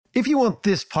If you want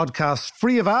this podcast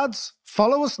free of ads,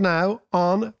 follow us now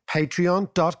on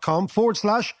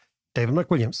patreon.com/David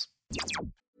McWilliams.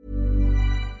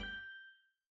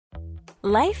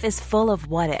 Life is full of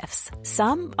what-ifs.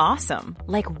 Some awesome,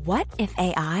 like what if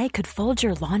AI could fold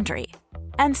your laundry?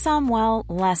 And some, well,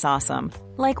 less awesome,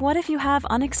 like what if you have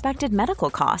unexpected medical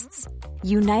costs?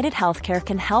 United Healthcare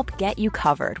can help get you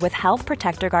covered with Health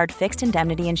Protector Guard fixed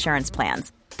indemnity insurance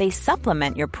plans. They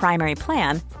supplement your primary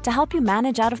plan to help you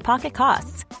manage out-of-pocket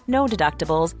costs. No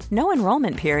deductibles, no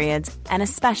enrollment periods, and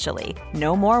especially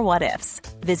no more what-ifs.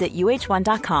 Visit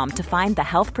uh1.com to find the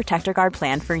Health Protector Guard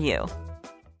plan for you.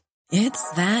 It's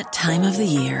that time of the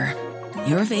year.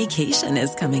 Your vacation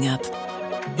is coming up.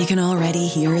 You can already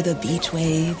hear the beach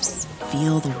waves,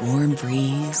 feel the warm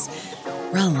breeze,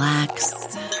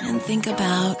 relax, and think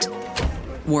about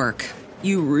work.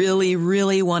 You really,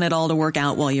 really want it all to work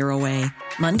out while you're away.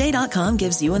 Monday.com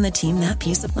gives you and the team that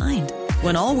peace of mind.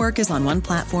 When all work is on one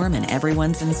platform and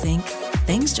everyone's in sync,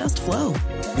 things just flow.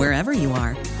 Wherever you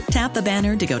are, tap the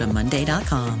banner to go to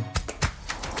Monday.com.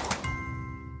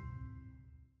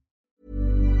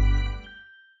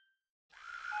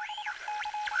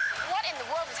 What in the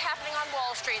world is happening on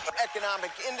Wall Street?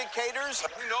 Economic indicators.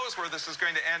 Who knows where this is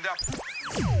going to end up?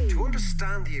 To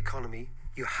understand the economy,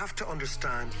 you have to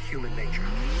understand human nature.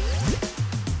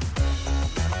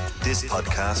 This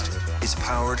podcast is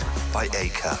powered by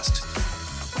Acast.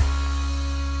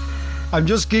 I'm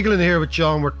just giggling here with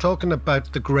John. We're talking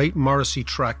about the great Morrissey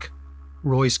track,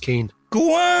 Royce Keane.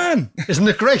 Go on! Isn't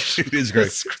it great? It is great.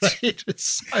 It's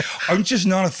great. I'm just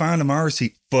not a fan of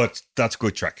Morrissey, but that's a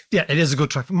good track. Yeah, it is a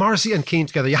good track. Morrissey and Keane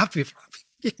together. You have to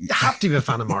be a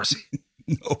fan of Morrissey.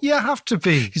 No. You have to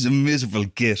be. He's a miserable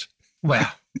git.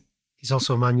 Well, he's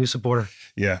also a Man U supporter.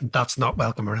 Yeah. That's not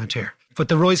welcome around here. But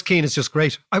the Royce Keane is just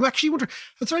great. I actually wonder,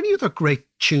 are there any other great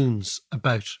tunes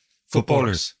about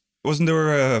footballers? Wasn't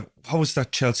there what was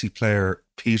that Chelsea player,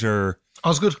 Peter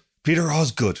Osgood? Peter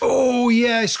Osgood. Oh,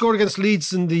 yeah. He scored against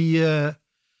Leeds in the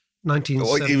 1970s.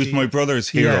 Oh, he was my brother's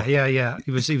hero. Yeah.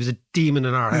 He was a demon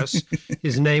in our house.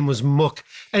 His name was Muck.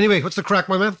 Anyway, what's the crack,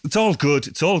 my man? It's all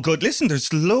good. Listen,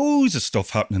 there's loads of stuff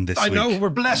happening this week. I know, we're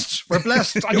blessed. And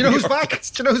you know who's back?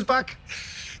 Do you know who's back?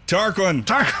 Tarquin.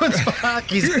 Tarquin's back.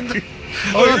 He's in the...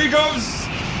 Here he goes.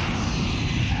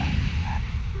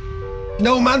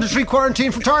 No mandatory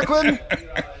quarantine for Tarquin.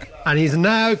 And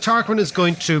Tarquin is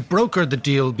going to broker the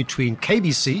deal between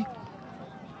KBC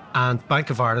and Bank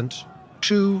of Ireland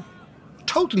to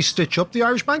totally stitch up the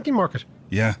Irish banking market.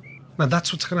 Yeah. And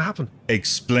that's what's going to happen.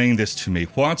 Explain this to me.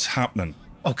 What's happening?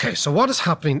 Okay, so what is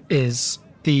happening is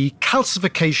the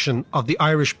calcification of the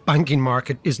Irish banking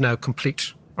market is now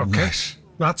complete. Okay? Right.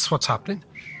 That's what's happening.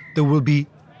 There will be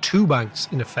two banks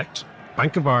in effect,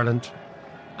 Bank of Ireland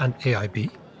and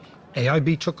AIB.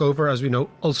 AIB took over, as we know,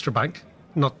 Ulster Bank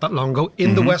not that long ago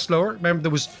in the West Lower. Remember,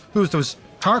 there was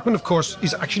Tarquin, of course,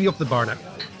 he's actually up the bar now.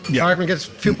 Yeah. Tarquin gets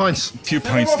a few points. Few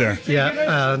points there.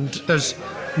 Yeah, and there's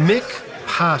Mick,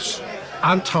 Pat,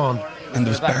 Anton, And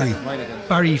there's Barry.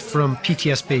 Barry from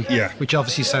PTSB. Yeah. Which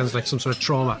obviously sounds like some sort of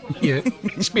trauma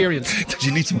experience. Did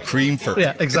you need some cream for it?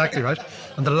 Yeah, exactly, right.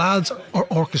 And the lads are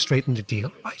orchestrating the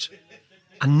deal, right?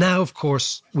 And now, of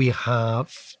course, we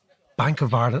have Bank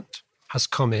of Ireland has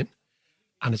come in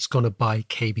and it's going to buy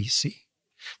KBC.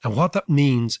 Now, what that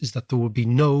means is that there will be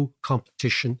no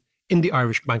competition in the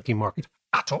Irish banking market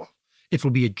at all. It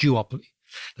will be a duopoly.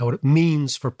 Now, what it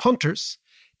means for punters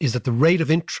is that the rate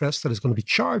of interest that is going to be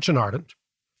charged in Ireland,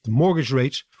 the mortgage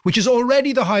rate, which is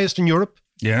already the highest in Europe,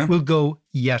 will go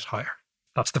yet higher.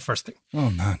 That's the first thing.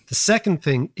 Oh, man. The second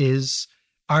thing is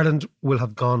Ireland will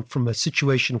have gone from a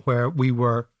situation where we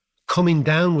were coming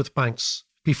down with banks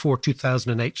before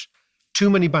 2008. Too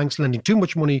many banks lending too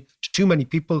much money to too many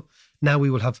people. Now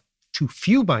we will have too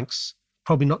few banks,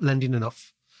 probably not lending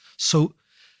enough. So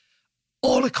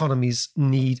all economies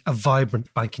need a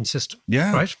vibrant banking system.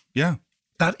 Yeah. Right? Yeah.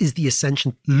 That is the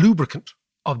essential lubricant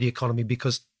of the economy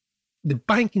because the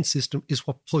banking system is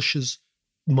what pushes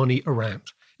money around.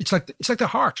 It's like the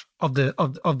heart of the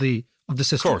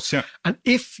system. Of course, yeah. And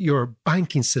if your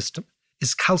banking system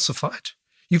is calcified,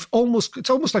 it's almost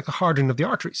like the hardening of the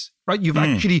arteries, right? You've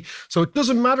actually, so it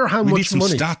doesn't matter how much money. We need some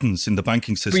statins in the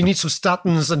banking system. We need some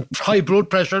statins and high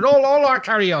blood pressure and all our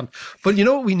carry on. But you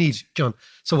know what we need, John?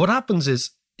 So what happens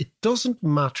is it doesn't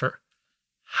matter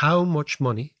how much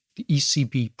money the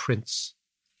ECB prints.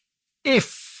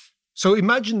 So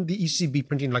imagine the ECB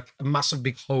printing like a massive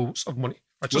big hose of money.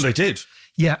 Well, they did.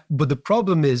 Yeah, but the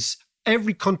problem is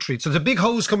every country, so there's a big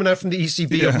hose coming out from the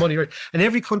ECB of money, right? And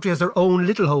every country has their own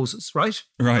little hoses, right?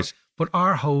 Right. But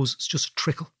our hose is just a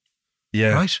trickle.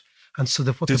 Yeah. Right? And so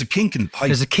there's a kink in the pipe.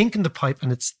 There's a kink in the pipe,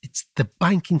 and it's the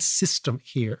banking system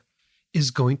here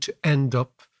is going to end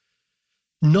up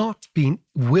not being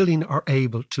willing or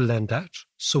able to lend out.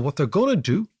 So what they're going to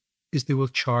do is they will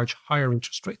charge higher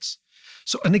interest rates.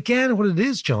 So, and again, what it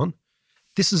is, John,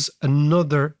 this is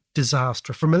another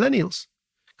disaster for millennials,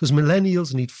 because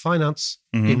millennials need finance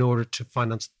in order to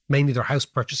finance mainly their house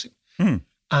purchasing.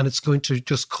 And it's going to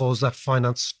just cause that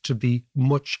finance to be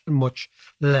much, much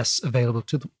less available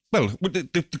to them. Well,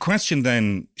 the question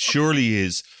then surely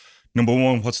is, number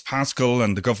one, what's Pascal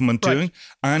and the government doing?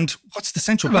 And what's the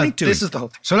central bank doing? This is the whole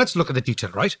thing. So let's look at the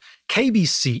detail, right?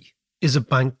 KBC is a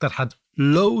bank that had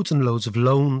loads and loads of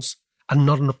loans and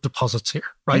not enough deposits here,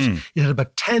 right? It had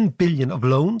about 10 billion of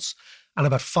loans and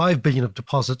about 5 billion of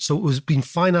deposits. So it was being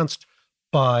financed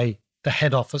by the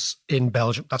head office in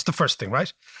Belgium. That's the first thing,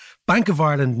 right? Bank of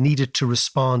Ireland needed to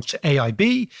respond to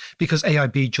AIB because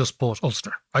AIB just bought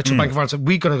Ulster, right? So Bank of Ireland said,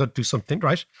 we got to do something,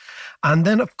 right? And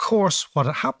then, of course, what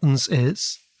happens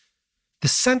is the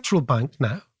central bank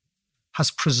now has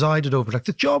presided over, like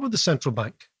the job of the central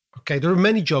bank, okay? There are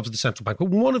many jobs of the central bank, but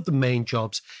one of the main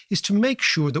jobs is to make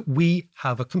sure that we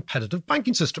have a competitive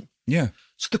banking system. Yeah.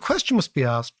 So the question must be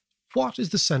asked, what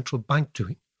is the central bank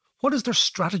doing? What is their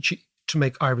strategy to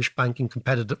make Irish banking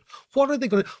competitive? What are they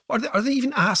going to, are they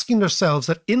even asking themselves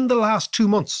that in the last 2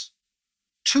 months,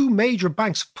 2 major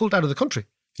banks have pulled out of the country?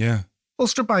 Yeah.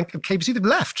 Ulster Bank and KBC, they've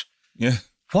left. Yeah.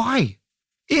 Why?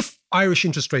 If Irish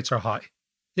interest rates are high,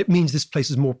 it means this place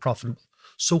is more profitable.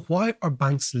 So why are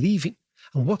banks leaving?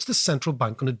 And what's the central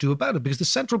bank going to do about it? Because the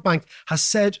central bank has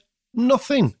said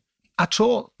nothing at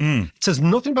all. It says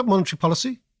nothing about monetary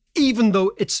policy, even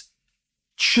though it's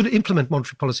should implement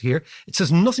monetary policy here. It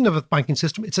says nothing about the banking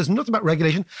system. It says nothing about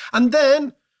regulation. And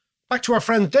then, back to our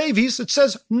friend Davies, it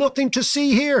says nothing to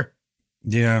see here.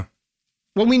 Yeah.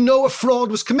 When we know a fraud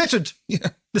was committed. Yeah.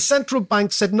 The central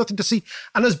bank said nothing to see.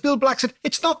 And as Bill Black said,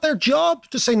 it's not their job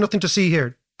to say nothing to see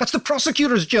here. That's the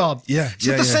prosecutor's job. Yeah. It's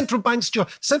not the central bank's job.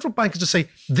 The central bank is to say,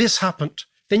 this happened.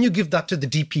 Then you give that to the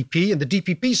DPP, and the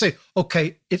DPP say,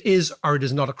 okay, it is or it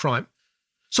is not a crime.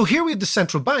 So here we have the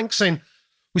central bank saying,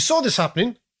 we saw this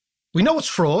happening. We know it's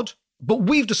fraud, but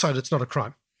we've decided it's not a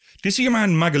crime. Do you see your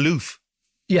man Magaluf?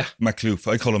 Yeah. Magaluf.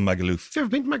 I call him Magaluf. Have you ever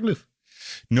been to Magaluf?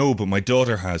 No, but my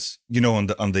daughter has. You know, on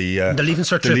the Leaving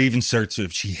Cert the trip. Leaving Cert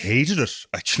trip. She hated it,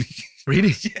 actually.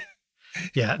 Really?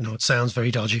 Yeah, no, it sounds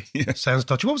very dodgy. Yeah. It sounds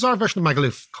dodgy. What was our version of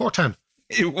Magaluf? Cortown.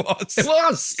 It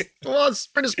was. It was.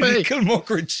 Prentice Bay.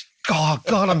 Kilmuckridge. Oh,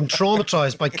 God, I'm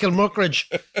traumatized by Kilmuckridge.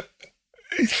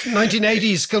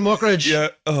 1980s Kilmuckridge. Yeah.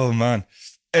 Oh, man.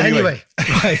 Anyway,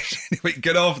 right. Anyway,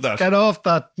 get off that. Get off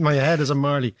that. My head is a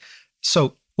Marley.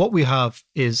 So what we have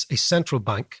is a central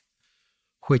bank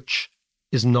which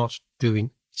is not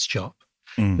doing its job.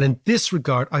 And in this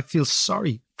regard, I feel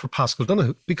sorry for Pascal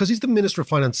Donoghue because he's the Minister of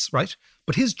Finance, right?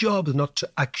 But his job is not to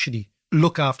actually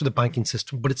look after the banking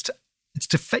system, but it's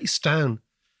to face down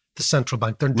the central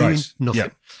bank. They're doing nothing. Yeah.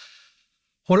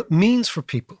 What it means for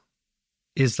people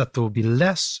is that there will be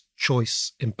less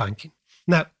choice in banking.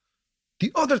 Now,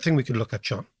 the other thing we could look at,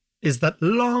 John, is that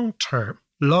long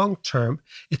term,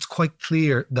 it's quite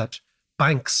clear that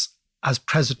banks, as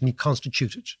presently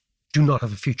constituted, do not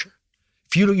have a future.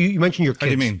 If you mentioned your kids. How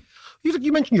do you mean?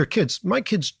 You mentioned your kids. My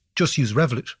kids just use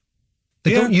Revolut.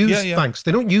 They don't use banks.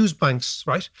 They don't use banks,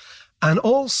 right? And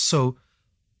also,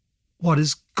 what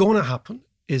is going to happen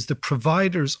is the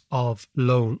providers of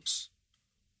loans,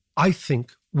 I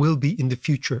think, will be in the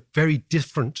future very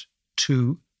different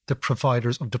to the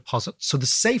providers of deposits. So the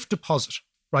safe deposit,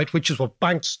 right, which is what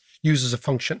banks use as a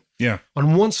function,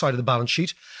 on one side of the balance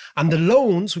sheet, and the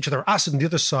loans, which are their asset on the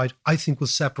other side, I think will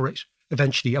separate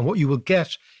eventually. And what you will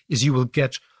get is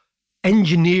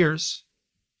engineers,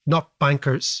 not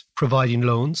bankers, providing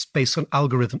loans based on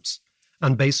algorithms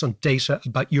and based on data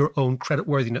about your own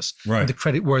creditworthiness and the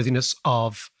creditworthiness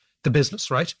of the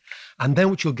business, right? And then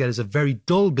what you'll get is a very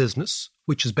dull business,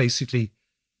 which is basically,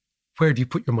 where do you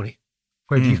put your money?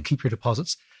 Where do you keep your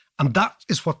deposits? And that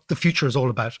is what the future is all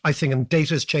about, I think. And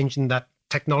data is changing that,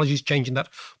 technology is changing that.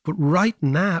 But right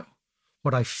now,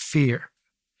 what I fear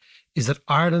is that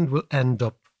Ireland will end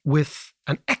up with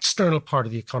an external part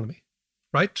of the economy,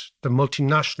 right? The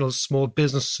multinationals, small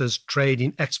businesses,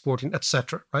 trading, exporting,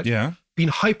 etc., right? Yeah. Being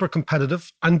hyper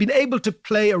competitive and being able to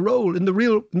play a role in the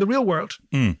real world.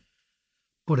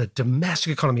 But a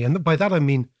domestic economy, and by that I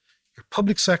mean your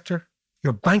public sector,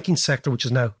 your banking sector, which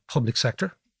is now public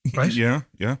sector, right? Yeah.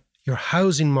 Your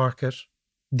housing market,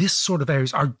 this sort of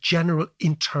areas, our general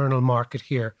internal market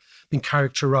here, being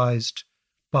characterized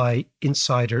by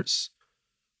insiders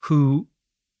who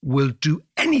will do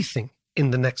anything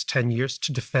in the next 10 years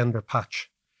to defend their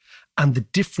patch. And the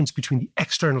difference between the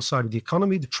external side of the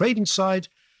economy, the trading side,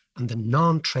 and the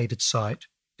non-traded side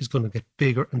is going to get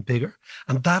bigger and bigger.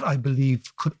 And that, I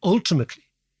believe, could ultimately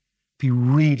be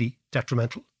really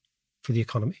detrimental for the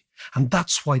economy. And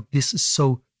that's why this is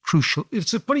so crucial.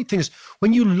 It's a funny thing is,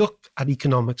 when you look at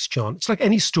economics, John, it's like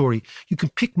any story. You can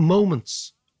pick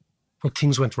moments where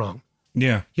things went wrong.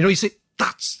 Yeah. You know, you say,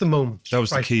 that's the moment. That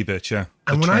was the key bit, yeah.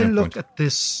 And when I look at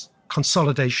this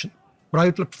consolidation, what I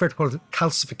would prefer to call it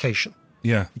calcification,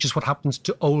 which is what happens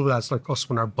to old lads like us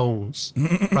when our bones,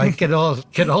 right, get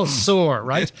all sore,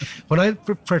 right? When I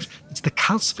refer to, it's the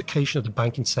calcification of the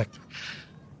banking sector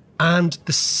and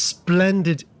the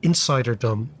splendid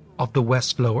insiderdom of the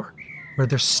West Lower, where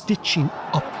they're stitching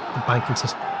up the banking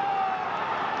system.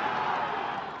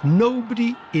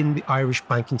 Nobody in the Irish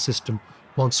banking system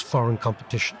wants foreign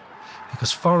competition,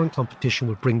 because foreign competition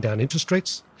will bring down interest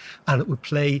rates and it will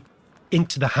play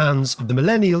into the hands of the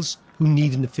millennials who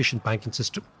need an efficient banking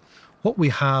system. What we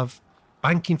have,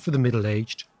 banking for the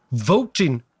middle-aged,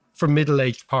 voting for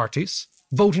middle-aged parties,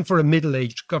 voting for a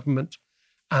middle-aged government,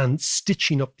 and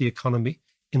stitching up the economy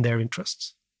in their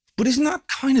interests. But isn't that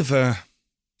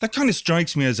that kind of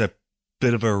strikes me as a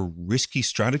bit of a risky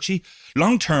strategy,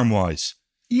 long-term wise?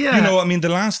 Yeah. You know, I mean, the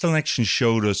last election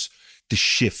showed us the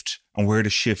shift and where the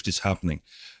shift is happening.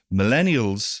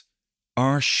 Millennials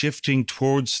are shifting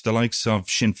towards the likes of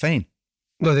Sinn Féin.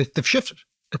 No, they've shifted.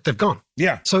 They've gone.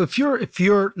 Yeah. So if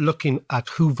you're looking at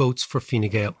who votes for Fine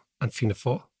Gael and Fianna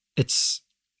Fáil, it's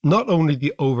not only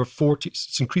the over 40s,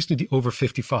 it's increasingly the over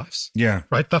 55s. Yeah.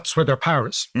 Right? That's where their power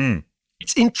is. Mm.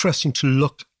 It's interesting to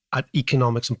look at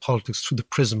economics and politics through the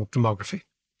prism of demography.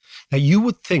 Now, you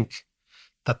would think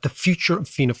that the future of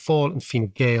Fianna Fáil and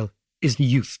Fine Gael is the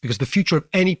youth, because the future of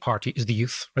any party is the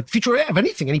youth, right? The future of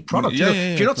anything, any product.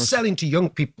 If you're not selling to young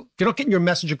people, if you're not getting your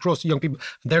message across to young people,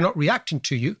 and they're not reacting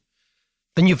to you,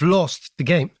 then you've lost the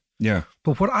game. Yeah.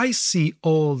 But what I see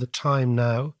all the time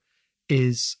now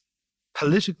is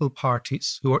political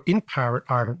parties who are in power in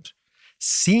Ireland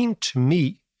seem to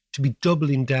me to be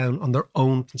doubling down on their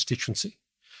own constituency.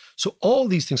 So all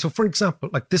these things, so for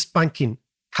example, like this banking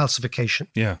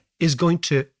calcification is going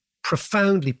to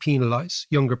profoundly penalise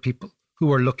younger people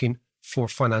who are looking for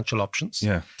financial options.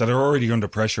 Yeah, that are already under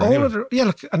pressure. Anyway.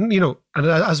 And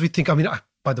as we think, I mean,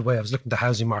 by the way, I was looking at the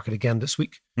housing market again this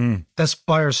week. This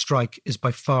buyer's strike is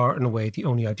by far and away the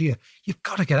only idea. You've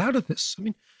got to get out of this. I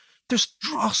mean, there's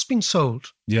dross being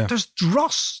sold. Yeah. There's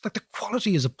dross, like the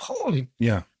quality is appalling.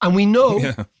 Yeah. And we know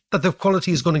that the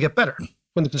quality is going to get better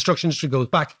when the construction industry goes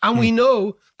back. And we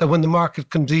know that when the market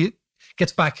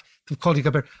gets back, the quality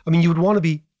gets better. I mean, you would want to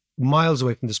be miles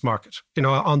away from this market,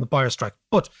 on the buyer strike.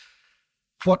 But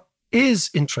what is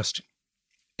interesting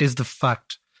is the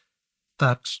fact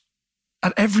that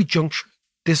at every juncture,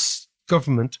 this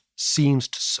government seems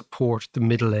to support the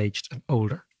middle-aged and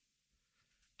older.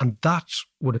 And that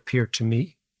would appear to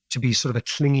me to be sort of a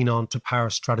clinging on to power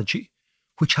strategy,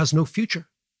 which has no future.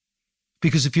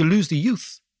 Because if you lose the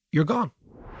youth, you're gone.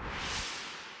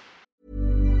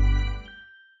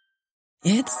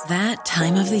 It's that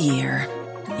time of the year.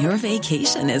 Your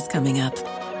vacation is coming up.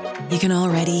 You can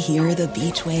already hear the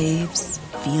beach waves,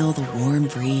 feel the warm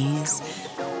breeze,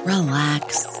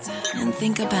 relax, and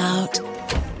think about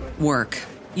work.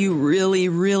 You really,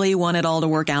 really want it all to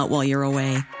work out while you're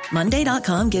away.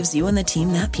 Monday.com gives you and the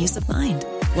team that peace of mind.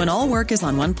 When all work is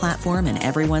on one platform and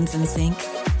everyone's in sync,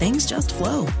 things just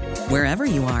flow. Wherever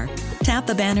you are, tap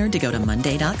the banner to go to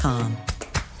Monday.com.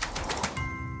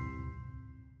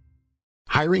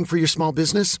 Hiring for your small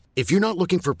business? If you're not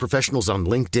looking for professionals on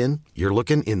LinkedIn, you're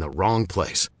looking in the wrong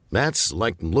place. That's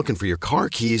like looking for your car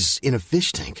keys in a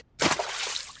fish tank.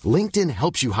 LinkedIn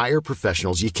helps you hire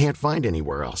professionals you can't find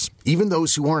anywhere else, even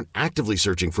those who aren't actively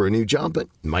searching for a new job but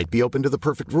might be open to the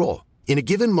perfect role. In a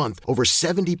given month, over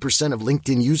 70% of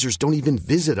LinkedIn users don't even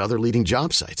visit other leading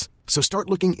job sites. So start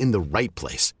looking in the right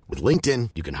place. With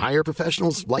LinkedIn, you can hire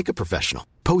professionals like a professional.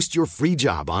 Post your free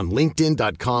job on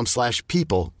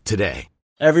linkedin.com/people today.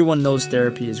 Everyone knows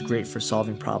therapy is great for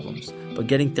solving problems, but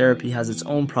getting therapy has its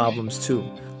own problems too,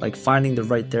 like finding the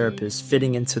right therapist,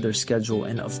 fitting into their schedule,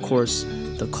 and of course,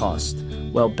 the cost.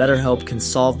 Well, BetterHelp can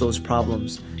solve those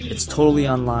problems. It's totally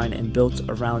online and built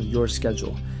around your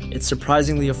schedule. It's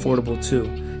surprisingly affordable too.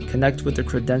 Connect with a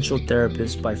credentialed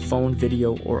therapist by phone,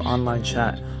 video, or online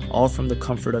chat, all from the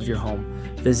comfort of your home.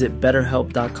 Visit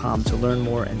BetterHelp.com to learn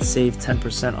more and save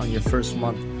 10% on your first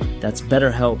month. That's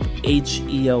BetterHelp,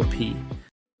 H-E-L-P.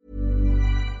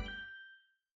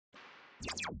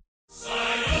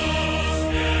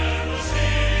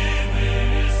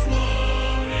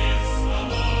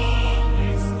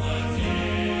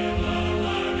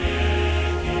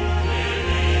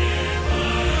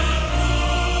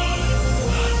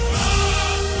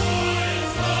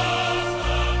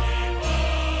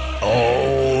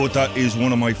 but that is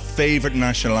one of my favourite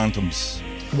national anthems.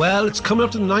 Well, it's coming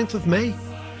up to the 9th of May.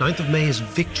 9th of May is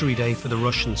Victory Day for the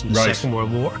Russians in the Second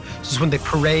World War. This is when they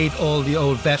parade all the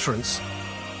old veterans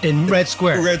in Red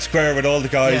Square. Red Square with all the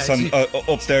guys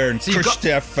up there, and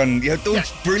Khrushchev, and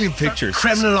those brilliant pictures.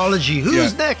 Criminology.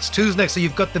 Who's next? So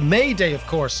you've got the May Day, of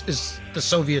course, is the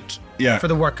Soviet for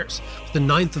the workers. The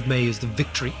 9th of May is the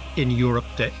Victory in Europe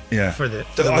Day. Yeah. For the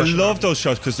I love those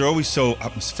shots because they're always so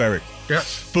atmospheric. Yeah.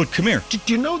 But come here. Do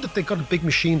you know that they got a big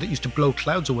machine that used to blow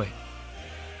clouds away?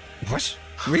 What?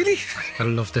 Really? I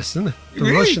love this, isn't it? The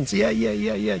really? Russians. Yeah.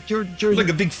 You're like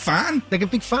a big fan? Like a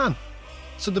big fan.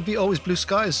 So there'd be always blue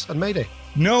skies on May Day.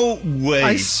 No way.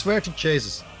 I swear to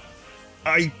Jesus.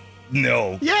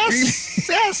 No. Yes.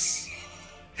 Really? Yes.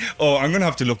 Oh, I'm going to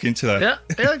have to look into that.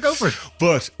 Yeah, go for it.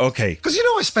 But, okay. Because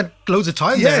I spent loads of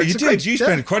time there. Yeah, you did. You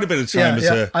spent quite a bit of time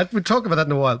We'll talk about that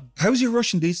in a while. How's your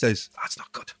Russian these days? That's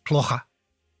not good. Plocha.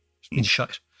 It's been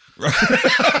shite.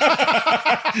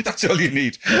 That's all you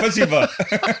need. Спасибо.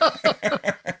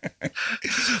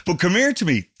 But come here to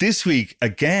me. This week,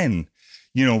 again,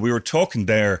 we were talking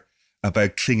there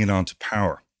about clinging on to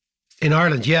power. In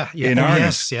Ireland, yeah. In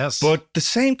Ireland. Yes. But the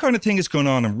same kind of thing is going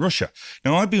on in Russia.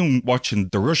 Now, I've been watching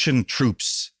the Russian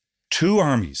troops, 2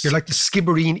 armies. You're like the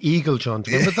Skibbereen Eagle, John. Do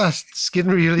you remember that?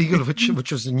 Skibbereen Eagle,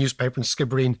 which was a newspaper in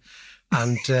Skibbereen.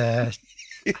 And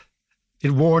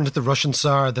it warned the Russian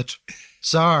Tsar that,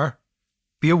 Tsar,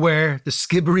 be aware, the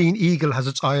Skibbereen Eagle has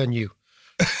its eye on you.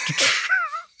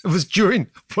 It was during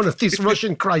one of these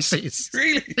Russian crises.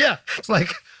 Really? Yeah. It's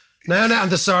like, now,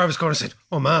 and the Tsar was going to say,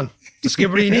 oh man, the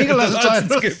Skibbereen Eagle has its eye on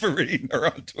us. Skibbereen are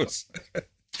onto us.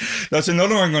 That's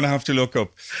another one I'm going to have to look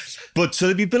up. But so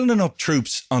they'll be building up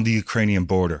troops on the Ukrainian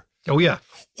border. Oh, yeah.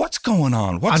 What's going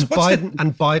on?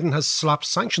 Biden has slapped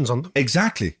sanctions on them.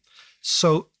 Exactly.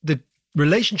 So the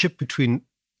relationship between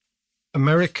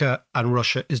America and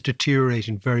Russia is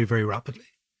deteriorating very, very rapidly.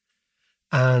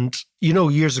 And,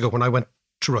 years ago when I went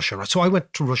to Russia, right? So I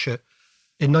went to Russia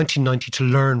in 1990 to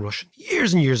learn Russian,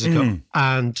 years and years ago.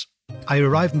 And I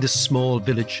arrived in this small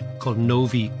village called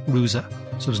Novi Ruza.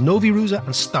 So it was Novi Ruza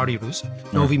and Stary Ruza.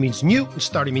 Novi means new and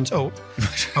Stary means old.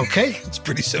 Okay? It's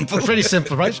pretty simple. It's pretty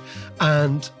simple, right?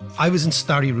 And I was in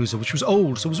Stary Ruza, which was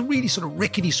old. So it was a really sort of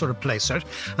rickety sort of place, right?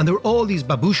 And there were all these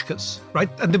babushkas, right?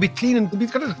 And they'd be kind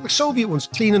of the Soviet ones,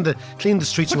 cleaning the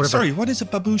streets or whatever. Sorry, what is a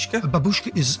babushka? A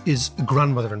babushka is a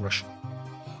grandmother in Russian.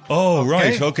 Oh,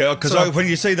 right, okay. Because when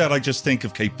you say that, I just think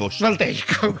of Kate Bush. Well, there you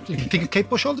go. You can think of Kate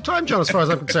Bush all the time, John, as far as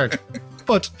I'm concerned.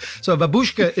 But, so a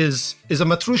babushka is a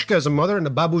matrushka as a mother, and a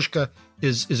babushka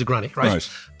is a granny, right?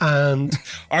 And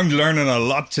I'm learning a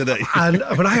lot today. And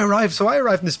when I arrived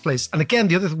in this place, and again,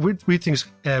 the other weird thing is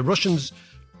Russians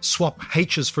swap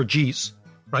H's for G's,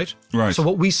 right? Right. So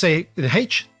what we say in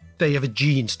H, they have a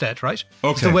G instead, right?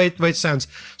 Okay. It's the way it sounds.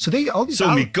 So they all these.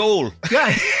 So me goal.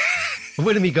 Yeah.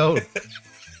 Winning me goal.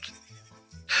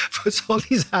 But all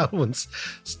these Alwans,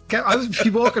 I would be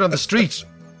walking on the street,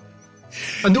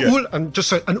 and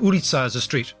ulica is a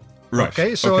street. Right.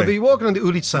 Okay. So I'd be walking on the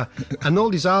ulica, and all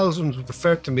these Alwans would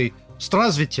refer to me,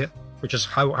 Zdravstvuyte, which is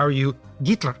how are you,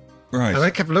 Hitler. Right. And I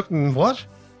kept looking, what?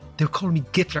 They were calling me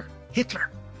Hitler,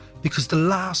 because the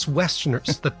last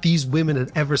Westerners that these women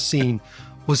had ever seen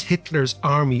was Hitler's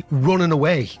army running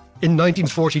away in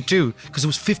 1942, because it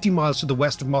was 50 miles to the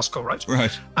west of Moscow, right?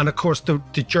 Right. And of course, the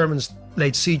Germans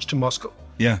laid siege to Moscow.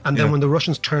 Yeah. And then when the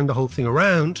Russians turned the whole thing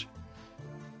around,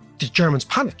 the Germans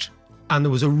panicked. And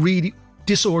there was a really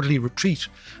disorderly retreat.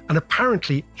 And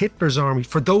apparently, Hitler's army,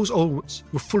 for those old ones,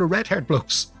 were full of red-haired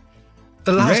blokes.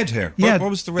 Red hair? Yeah.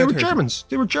 What was the red hair? They were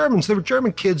Germans. They were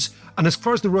German kids. And as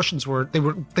far as the Russians were, they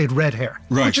had red hair.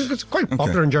 Right. Which is quite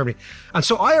popular in Germany. And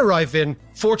so I arrive in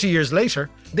 40 years later.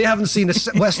 They haven't seen a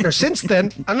Westerner since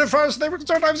then. And as far as they were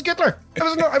concerned, I was Hitler. I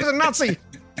was a Nazi.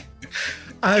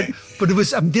 But it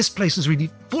was this place is really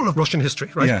full of Russian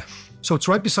history, right? Yeah. So it's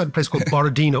right beside a place called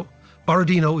Borodino.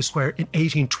 Borodino is where in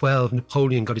 1812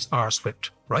 Napoleon got his arse whipped,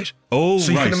 right? Oh,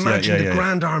 so you right. can imagine the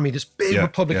Grand Army, this big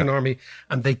Republican army,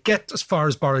 and they get as far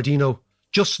as Borodino,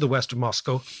 just to the west of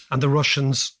Moscow, and the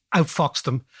Russians outfox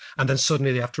them, and then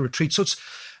suddenly they have to retreat. So it's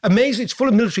amazing. It's full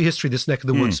of military history, this neck of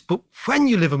the woods. But when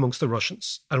you live amongst the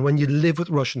Russians, and when you live with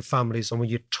Russian families, and when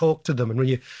you talk to them, and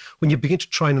when you begin to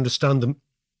try and understand them,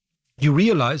 you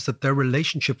realize that their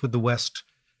relationship with the West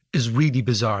is really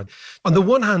bizarre. On the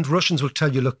one hand, Russians will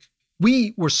tell you, look,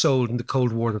 we were sold in the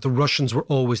Cold War that the Russians were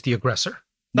always the aggressor.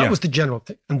 That was the general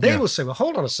thing. And they will say, well,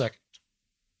 hold on a second.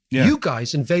 Yeah. You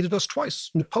guys invaded us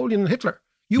twice, Napoleon and Hitler.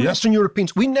 You Western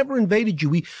Europeans, we never invaded you.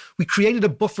 We created a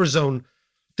buffer zone.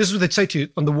 This is what they'd say to you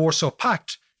on the Warsaw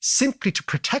Pact, simply to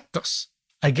protect us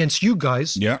against you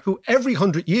guys, Yeah. who every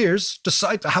 100 years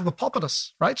decide to have a pop at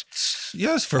us, right?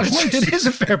 Yes, fair point. It is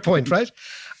a fair point, right?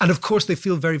 And of course, they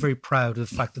feel very, very proud of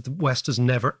the fact that the West has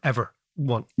never, ever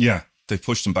won. Yeah, they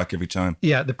pushed them back every time.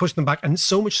 Yeah, they push them back. And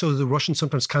so much so that the Russians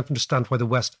sometimes can't understand why the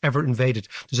West ever invaded.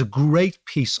 There's a great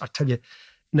piece, I tell you,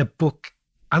 in a book,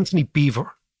 Anthony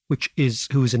Beevor,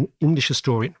 who is an English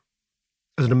historian.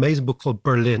 There's an amazing book called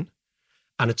Berlin,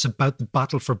 and it's about the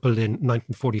battle for Berlin,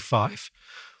 1945.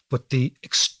 But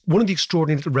one of the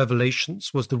extraordinary little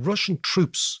revelations was the Russian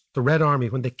troops, the Red Army,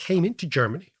 when they came into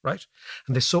Germany, right?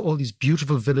 And they saw all these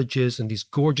beautiful villages and these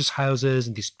gorgeous houses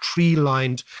and these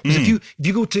tree-lined. Because if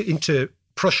you go into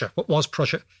Prussia, what was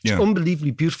Prussia, it's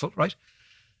unbelievably beautiful, right?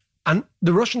 And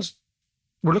the Russians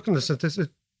were looking at this and said,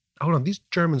 hold on, these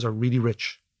Germans are really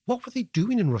rich. What were they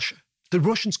doing in Russia? The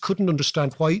Russians couldn't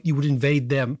understand why you would invade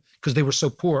them because they were so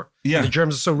poor. Yeah. And the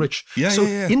Germans are so rich. So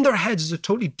in their heads is a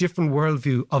totally different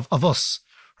worldview of us,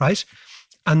 right?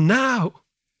 And now,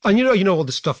 and you know all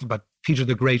the stuff about Peter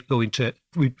the Great going to,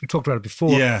 we talked about it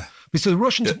before. Yeah. So the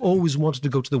Russians have always wanted to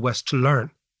go to the West to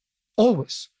learn.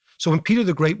 Always. So when Peter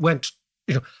the Great went,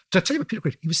 to tell you about Peter the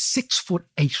Great, he was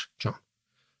 6'8", John.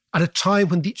 At a time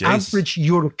when the average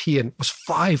European was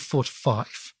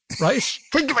 5'5", right?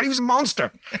 Think about it, he was a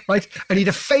monster, right? And he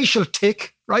had a facial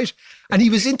tic, right? And he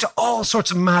was into all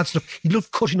sorts of mad stuff. He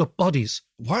loved cutting up bodies.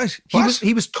 What?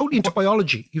 He was totally into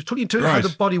biology. He was totally into how the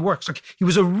body works. Like, he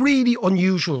was a really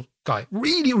unusual guy.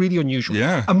 Really, really unusual.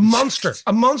 Yeah. A monster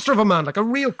of a man, like a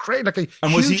real crazy, like a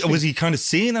And was he kind of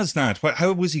seen as that?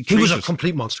 How was he treated? He was a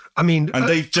complete monster. I mean, and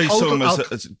they saw him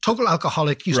as total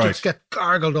alcoholic. He used to get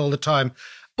gargled all the time.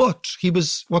 But he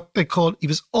was he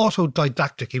was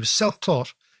autodidactic. He was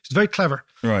self-taught. He's very clever.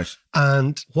 Right.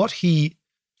 And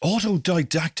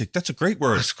autodidactic, that's a great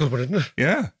word. That's a good word, isn't it?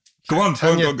 Yeah. Go on.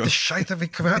 The shite that we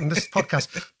come out in this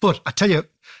podcast. But I tell you,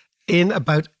 in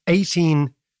about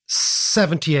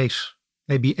 1878,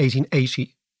 maybe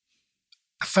 1880,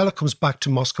 a fella comes back to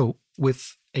Moscow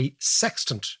with a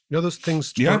sextant. You know those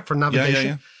things for navigation?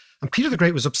 Yeah. And Peter the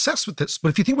Great was obsessed with this. But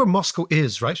if you think where Moscow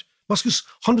is, right? Moscow's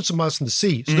hundreds of miles from the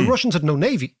sea. So the Russians had no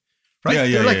navy. Right?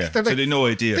 Yeah. So they had no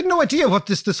idea. They had no idea what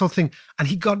this whole thing. And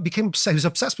he became obsessed. He was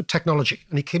obsessed with technology,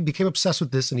 and he became obsessed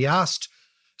with this. And he asked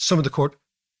some of the court,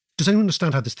 "Does anyone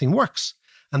understand how this thing works?"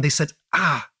 And they said,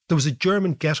 there was a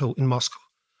German ghetto in Moscow.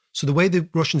 So the way the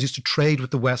Russians used to trade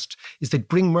with the West is they'd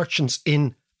bring merchants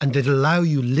in and they'd allow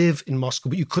you live in Moscow,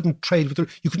 but you couldn't trade with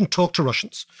you couldn't talk to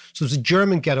Russians. So there's a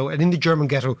German ghetto, and in the German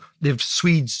ghetto lived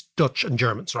Swedes, Dutch, and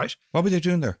Germans, right? What were they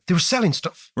doing there? They were selling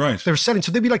stuff. Right. They were selling,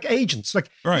 so they'd be like agents.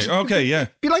 Right, okay, yeah.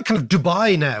 Be like kind of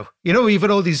Dubai now,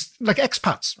 even all these like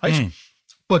expats, right?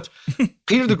 But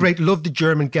Peter the Great loved the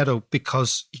German ghetto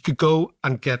because he could go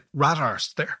and get rat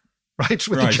arse there, right?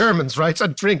 With the Germans, right?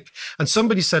 And drink. And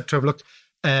somebody said to him, look,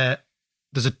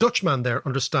 there's a Dutch man there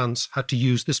understands how to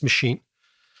use this machine.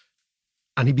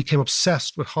 And he became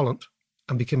obsessed with Holland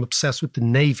and became obsessed with the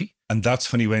Navy. And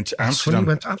that's when he went to Amsterdam.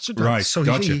 Right. So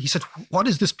gotcha. he said, what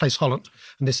is this place, Holland?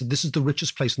 And they said, this is the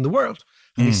richest place in the world.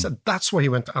 And he said, that's why he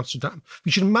went to Amsterdam.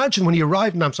 You should imagine when he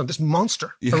arrived in Amsterdam, this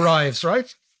monster arrives,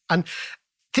 right? And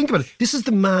think about it. This is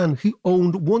the man who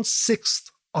owned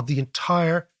 1/6 of the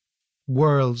entire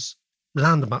world's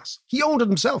landmass. He owned it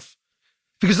himself.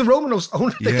 Because the Romanos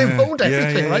owned it. They owned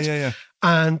everything, right? Yeah.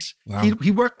 And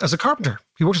he worked as a carpenter.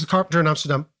 He worked as a carpenter in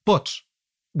Amsterdam, but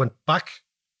went back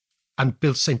and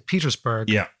built St.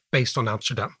 Petersburg based on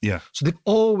Amsterdam. Yeah. So they've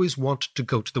always wanted to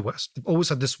go to the West. They've always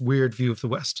had this weird view of the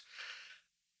West.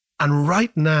 And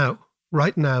right now,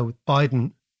 with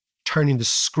Biden turning the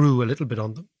screw a little bit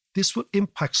on them, this will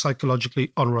impact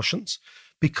psychologically on Russians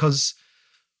because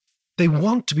they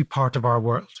want to be part of our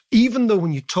world, even though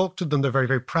when you talk to them, they're very,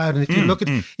 very proud. And if you look at,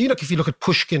 if you look at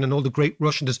Pushkin and all the great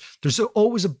Russians, there's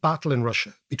always a battle in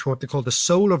Russia between what they call the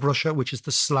soul of Russia, which is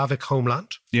the Slavic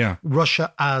homeland. Yeah.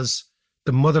 Russia as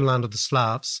the motherland of the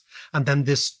Slavs. And then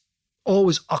this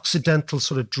always Occidental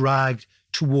sort of drag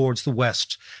towards the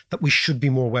West, that we should be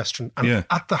more Western. And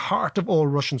at the heart of all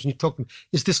Russians, when you talk to them,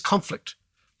 is this conflict.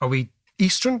 Are we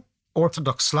Eastern,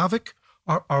 Orthodox Slavic,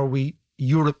 or are we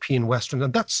European Western?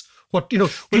 And that's what, we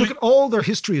look at all their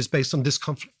history is based on this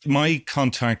conflict. My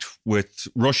contact with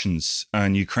Russians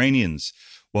and Ukrainians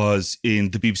was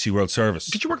in the BBC World Service.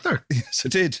 Did you work there? Yes, I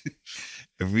did.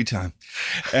 Every time.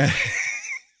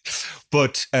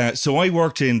 But so I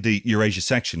worked in the Eurasia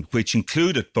section, which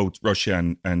included both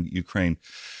Russia and Ukraine.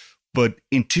 But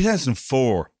in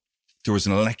 2004, there was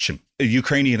an election, a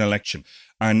Ukrainian election.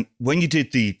 And when you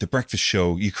did the breakfast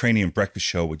show, Ukrainian breakfast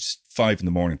show, which is 5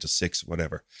 a.m. to 6,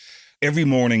 whatever, every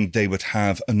morning they would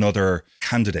have another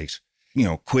candidate,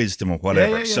 quiz them or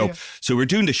whatever. So we're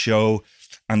doing the show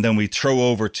And then we throw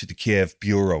over to the Kiev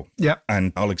bureau. Yeah.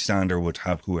 And Alexander would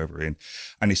have whoever in.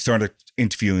 And he started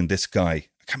interviewing this guy.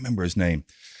 I can't remember his name.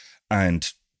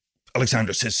 And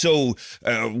Alexander says, so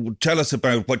tell us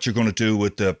about what you're going to do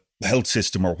with the health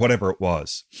system or whatever it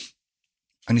was.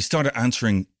 And he started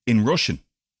answering in Russian.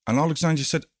 And Alexander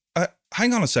said,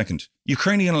 hang on a second.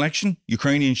 Ukrainian election,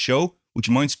 Ukrainian show. Would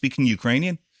you mind speaking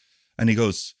Ukrainian? And he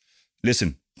goes,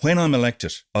 listen, when I'm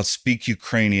elected, I'll speak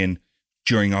Ukrainian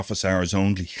during office hours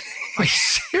only. Are you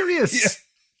serious?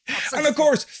 Yeah. And of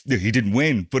course, he didn't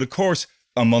win. But of course,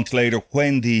 a month later,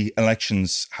 when the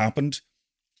elections happened,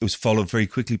 it was followed very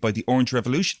quickly by the Orange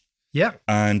Revolution. Yeah.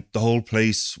 And the whole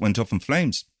place went up in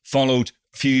flames. Followed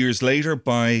a few years later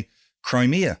by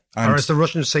Crimea. And or as the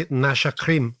Russians say, Nasha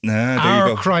Krim. There Our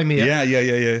you go. Crimea.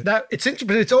 Yeah. Now, it's interesting,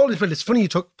 but it's funny you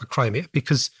talk about Crimea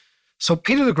because so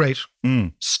Peter the Great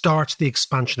starts the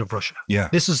expansion of Russia. Yeah.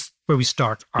 This is where we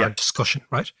start our discussion,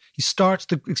 right? He starts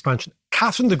the expansion.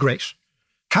 Catherine the Great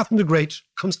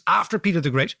comes after Peter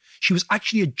the Great. She was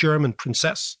actually a German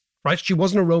princess, right? She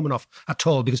wasn't a Romanov at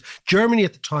all because Germany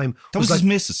at the time was like, his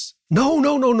missus. No.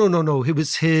 It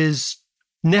was his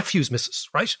nephew's missus,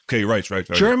 right? Okay, right.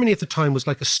 Germany at the time was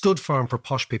like a stud farm for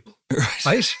posh people,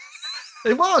 right?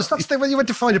 It was. That's when you went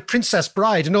to find a princess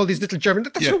bride and all these little German.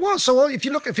 That's what it was. So if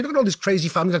you look at all these crazy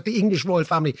families, like the English royal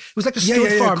family, it was like a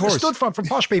stud farm for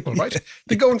posh people, right?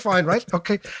 They go and find, right?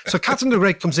 Okay. So Catherine the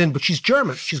Great comes in, but she's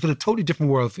German. She's got a totally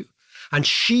different worldview, and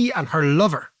she and her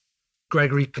lover,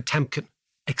 Gregory Potemkin,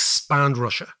 expand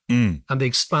Russia, and they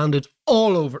expanded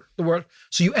all over the world.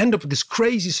 So you end up with this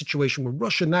crazy situation where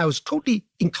Russia now is totally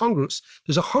incongruous.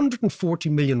 There's 140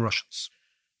 million Russians.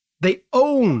 They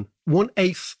own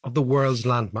 1/8 of the world's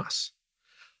landmass.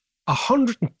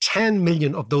 110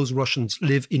 million of those Russians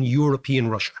live in European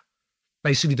Russia,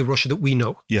 basically the Russia that we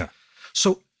know. Yeah.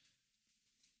 So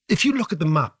if you look at the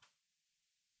map,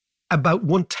 about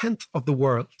 1/10 of the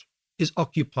world is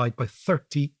occupied by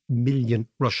 30 million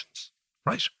Russians,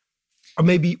 right? Or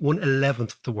maybe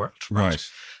 1/11 of the world. Right.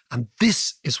 And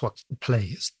this is what the play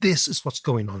is. This is what's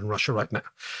going on in Russia right now.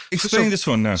 Explain this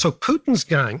one now. So Putin's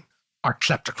gang are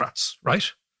kleptocrats,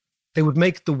 right? They would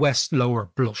make the West lower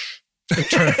blush in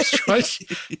terms, right?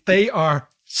 They are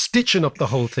stitching up the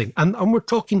whole thing. And we're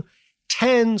talking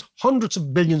tens, hundreds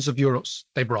of billions of euros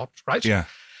they brought, right? Yeah.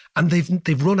 And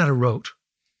they've run out of road.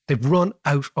 They've run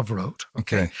out of road.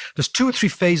 Okay. There's 2 or 3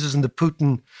 phases in the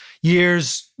Putin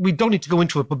years. We don't need to go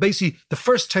into it, but basically the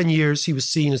first 10 years he was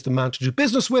seen as the man to do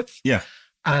business with. Yeah.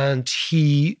 And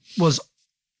he was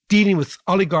dealing with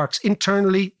oligarchs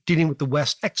internally, dealing with the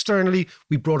West externally.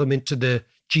 We brought him into the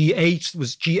G8. It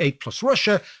was G8 plus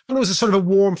Russia. And it was a sort of a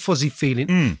warm, fuzzy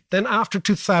feeling. Then after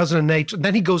 2008,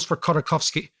 then he goes for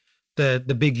Khodorkovsky,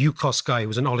 the big Yukos guy who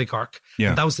was an oligarch. Yeah.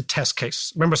 And that was the test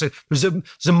case. Remember I said, there's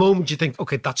a moment you think,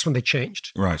 okay, that's when they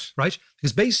changed. Right. Right?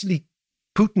 Because basically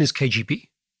Putin is KGB.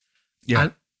 Yeah.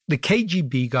 And the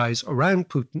KGB guys around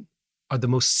Putin are the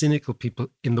most cynical people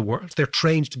in the world. They're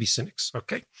trained to be cynics,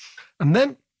 okay? And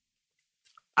then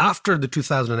after the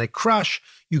 2008 crash,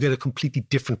 you get a completely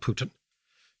different Putin.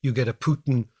 You get a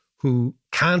Putin who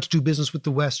can't do business with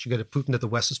the West. You get a Putin that the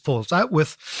West falls out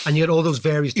with, and you get all those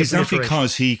various different Is that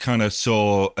because he kind of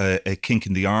saw a kink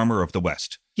in the armor of the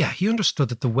West? Yeah, he understood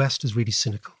that the West is really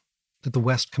cynical, that the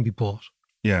West can be bought.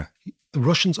 Yeah. The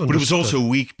Russians understood. But it was also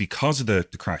weak because of the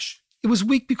crash. It was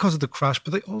weak because of the crash,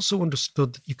 but they also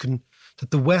understood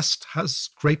that the West has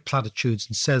great platitudes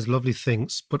and says lovely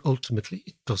things, but ultimately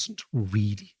it doesn't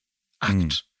really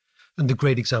act. And the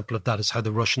great example of that is how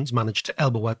the Russians managed to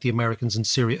elbow out the Americans in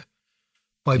Syria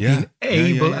by being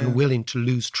able and willing to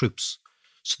lose troops.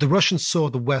 So the Russians saw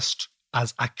the West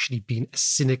as actually being a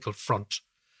cynical front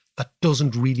that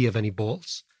doesn't really have any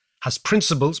balls, has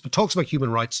principles, but talks about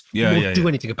human rights, won't do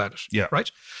anything about it. Yeah. Right?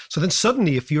 So then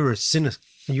suddenly, if you're a cynic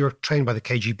and you're trained by the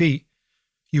KGB,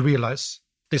 you realize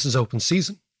this is open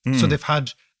season. So they've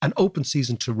had an open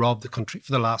season to rob the country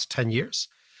for the last 10 years.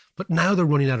 But now they're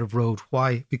running out of road.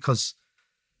 Why? Because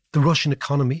the Russian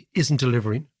economy isn't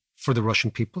delivering for the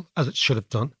Russian people as it should have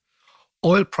done.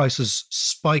 Oil prices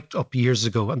spiked up years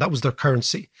ago, and that was their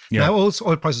currency. Yeah. Now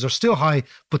oil prices are still high,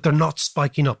 but they're not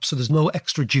spiking up. So there's no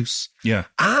extra juice. Yeah.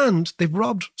 And they've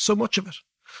robbed so much of it.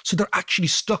 So they're actually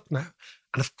stuck now.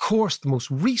 And of course, the most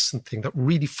recent thing that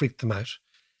really freaked them out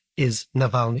is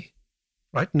Navalny,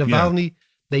 right? Navalny,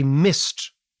 they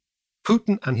missed,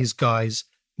 Putin and his guys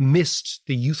missed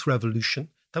the youth revolution.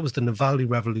 That was the Navalny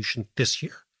revolution this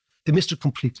year. They missed it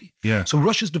completely. Yeah. So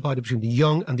Russia's divided between the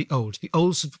young and the old. The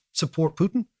old support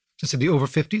Putin, just the over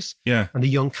 50s. Yeah. And the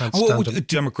young can't stand him.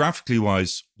 Demographically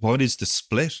wise, what is the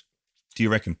split, do you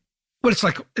reckon? Well, it's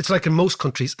like in most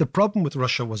countries. The problem with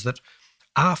Russia was that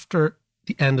after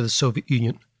the end of the Soviet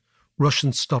Union,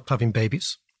 Russians stopped having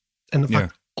babies. And in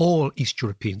fact, all East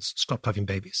Europeans stopped having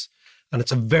babies. And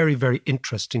it's a very, very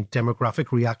interesting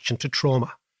demographic reaction to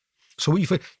trauma. So what you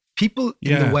find, people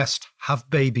in the West have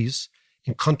babies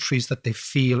in countries that they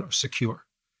feel are secure.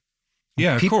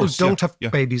 Yeah, people of course. Don't have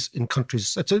babies in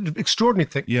countries. It's an extraordinary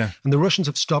thing. Yeah. And the Russians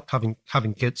have stopped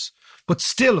having kids. But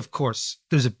still, of course,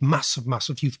 there's a massive,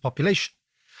 massive youth population.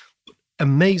 But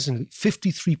amazingly,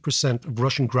 53% of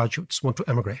Russian graduates want to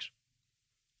emigrate.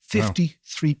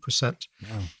 53%.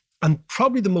 Wow. And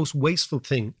probably the most wasteful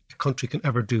thing a country can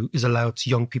ever do is allow its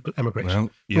young people emigrate. Well,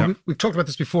 yeah. We've talked about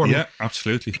this before. Yeah,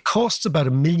 absolutely. It costs about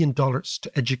 $1 million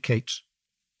to educate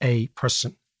a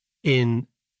person in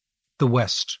the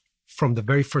West from the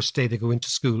very first day they go into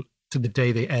school to the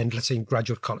day they end, let's say in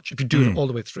graduate college, if you do it all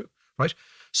the way through, right?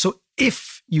 So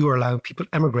if you are allowing people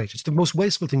to emigrate, it's the most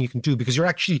wasteful thing you can do because you're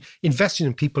actually investing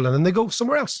in people and then they go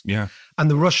somewhere else. Yeah.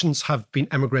 And the Russians have been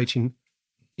emigrating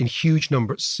in huge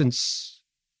numbers since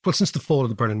the fall of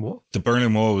the Berlin Wall. The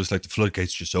Berlin Wall was like the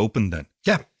floodgates just opened then.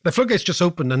 Yeah, the floodgates just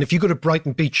opened. And if you go to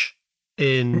Brighton Beach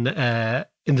in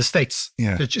the States,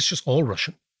 it's just all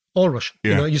Russian. All Russian.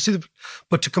 Yeah. You know, you see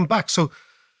but to come back, so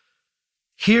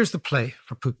here's the play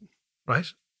for Putin, right?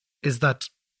 Is that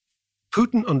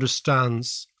Putin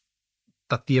understands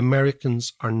that the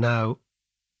Americans are now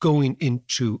going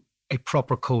into a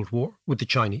proper Cold War with the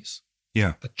Chinese.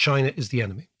 Yeah. That China is the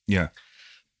enemy. Yeah.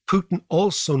 Putin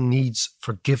also needs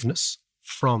forgiveness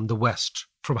from the West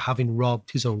for having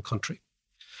robbed his own country.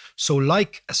 So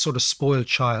like a sort of spoiled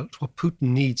child, what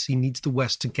Putin needs, he needs the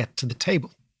West to get to the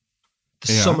table. The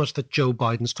summit that Joe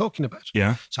Biden's talking about.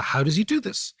 Yeah. So how does he do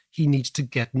this? He needs to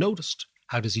get noticed.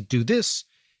 How does he do this?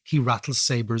 He rattles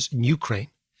sabers in Ukraine.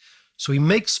 So he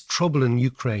makes trouble in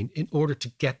Ukraine in order to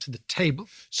get to the table.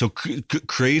 So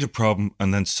create a problem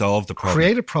and then solve the problem.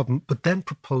 Create a problem, but then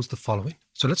propose the following.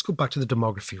 So let's go back to the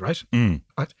demography, right?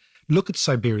 Right. Look at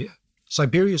Siberia.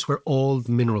 Siberia is where all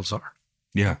the minerals are.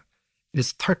 Yeah. It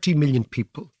is 30 million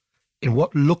people in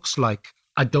what looks like,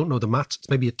 I don't know the maths, it's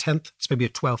maybe a 10th, it's maybe a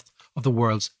 12th of the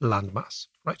world's landmass,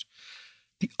 right?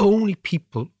 The only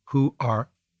people who are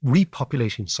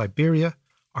repopulating Siberia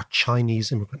are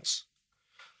Chinese immigrants.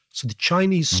 So the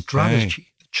Chinese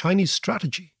strategy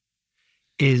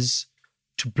is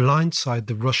to blindside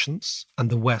the Russians and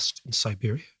the West in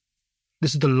Siberia.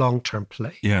 This is the long-term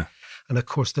play. Yeah. And of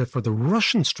course, therefore, the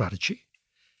Russian strategy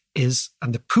is,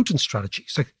 and the Putin strategy.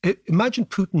 So imagine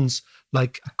Putin's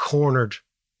like a cornered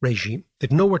regime. They've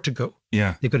nowhere to go.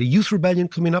 Yeah. They've got a youth rebellion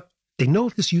coming up. They know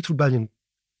if this youth rebellion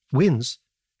wins,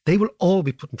 they will all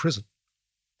be put in prison.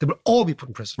 They will all be put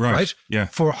in prison, right? Yeah.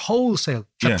 For wholesale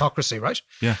kleptocracy, right?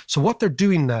 Yeah. So what they're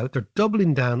doing now, they're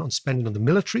doubling down on spending on the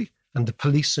military and the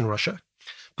police in Russia,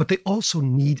 but they also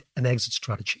need an exit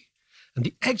strategy. And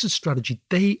the exit strategy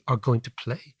they are going to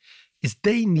play is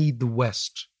they need the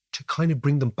West to kind of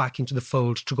bring them back into the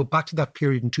fold, to go back to that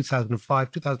period in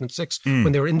 2005, 2006,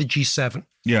 when they were in the G7,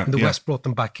 and the West brought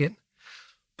them back in.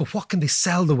 But what can they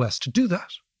sell the West to do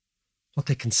that? What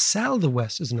they can sell the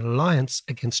West is an alliance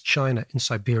against China in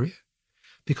Siberia.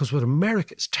 Because what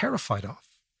America is terrified of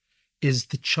is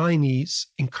the Chinese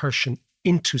incursion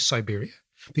into Siberia.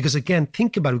 Because again,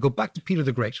 think about it, go back to Peter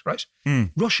the Great, right?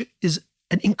 Russia is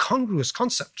an incongruous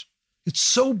concept. It's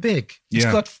so big. It's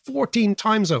got 14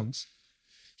 time zones.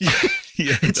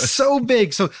 It's so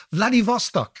big. So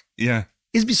Vladivostok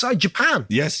is beside Japan.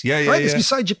 Yes, right? It's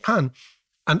beside Japan.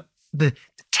 And the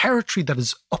territory that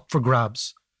is up for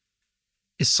grabs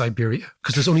is Siberia,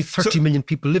 because there's only 30 million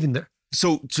people living there.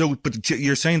 But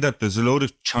you're saying that there's a load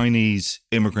of Chinese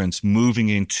immigrants moving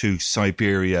into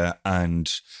Siberia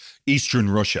and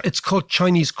Eastern Russia. It's called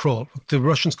Chinese crawl. The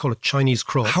Russians call it Chinese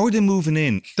crawl. How are they moving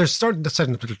in? They're starting to set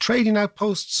up little trading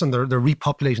outposts, and they're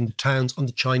repopulating the towns on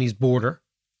the Chinese border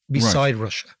beside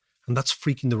Russia. And that's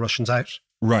freaking the Russians out.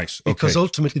 Right. Okay. Because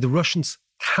ultimately the Russians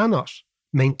cannot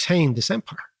maintain this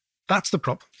empire. That's the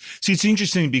problem. See, it's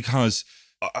interesting because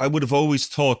I would have always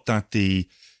thought that the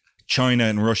China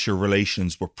and Russia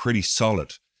relations were pretty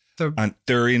solid. And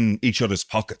they're in each other's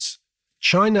pockets.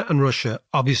 China and Russia,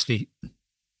 obviously,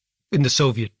 in the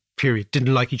Soviet period,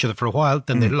 didn't like each other for a while.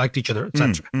 Then they liked each other,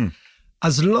 etc.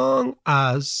 As long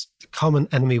as the common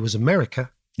enemy was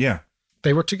America,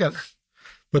 they were together.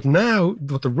 But now,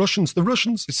 what the Russians...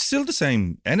 It's still the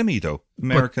same enemy, though,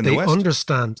 America and the West.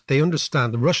 They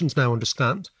understand, the Russians now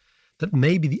understand that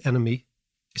maybe the enemy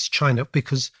is China,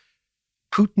 because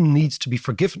Putin needs to be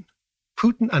forgiven.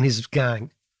 Putin and his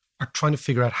gang are trying to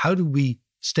figure out, how do we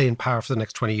stay in power for the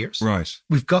next 20 years? Right.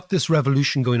 We've got this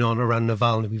revolution going on around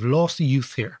Navalny. We've lost the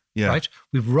youth here, right?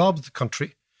 We've robbed the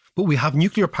country, but we have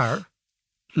nuclear power,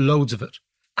 loads of it.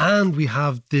 And we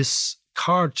have this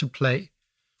card to play,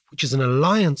 which is an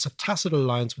alliance, a tacit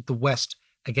alliance with the West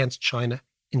against China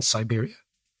in Siberia.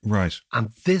 Right.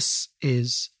 And this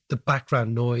is the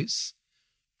background noise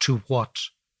to what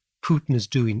Putin is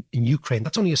doing in Ukraine.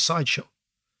 That's only a sideshow.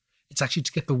 It's actually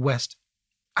to get the West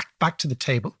back to the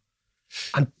table.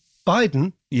 And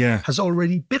Biden has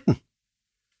already bitten.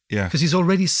 Yeah. Because he's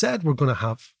already said we're going to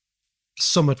have a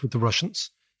summit with the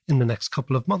Russians in the next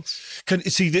couple of months.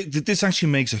 This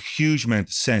actually makes a huge amount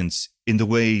of sense in the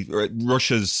way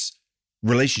Russia's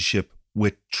relationship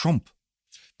with Trump,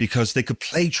 because they could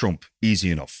play Trump easy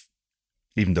enough,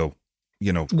 even though,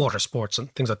 you know, water sports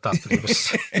and things like that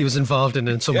he was involved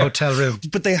in some hotel room.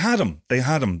 But they had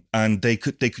him, and they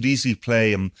could easily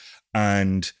play him.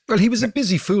 And well, he was a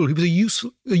busy fool. He was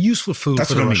a useful fool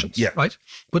for the Russians, right?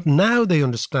 But now they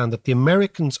understand that the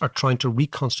Americans are trying to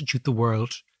reconstitute the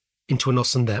world into an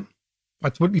us and them.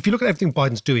 Right? If you look at everything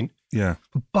Biden's doing, but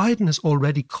Biden has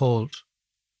already called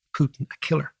Putin a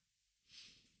killer.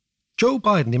 Joe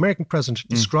Biden, the American president,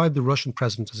 described the Russian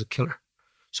president as a killer.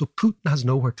 So Putin has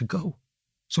nowhere to go.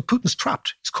 So Putin's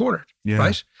trapped. He's cornered,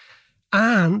 right?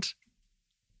 And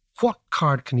what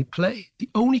card can he play? The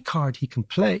only card he can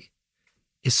play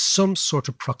is some sort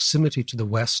of proximity to the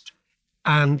West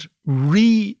and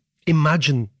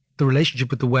reimagine the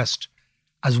relationship with the West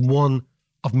as one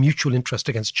of mutual interest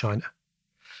against China.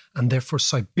 And therefore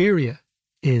Siberia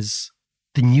is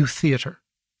the new theatre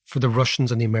for the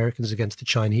Russians and the Americans against the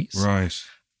Chinese. Right.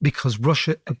 Because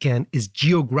Russia, again, is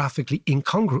geographically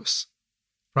incongruous,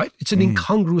 right? It's an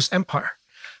incongruous empire.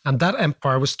 And that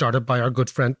empire was started by our good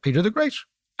friend Peter the Great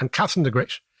and Catherine the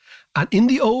Great. And in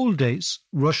the old days,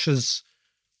 Russia's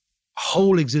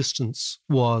whole existence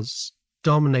was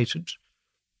dominated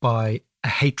by a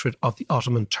hatred of the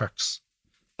Ottoman Turks.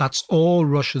 That's all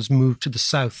Russia's move to the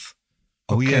south.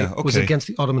 Was against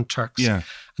the Ottoman Turks. Yeah.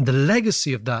 And the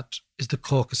legacy of that is the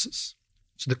Caucasus.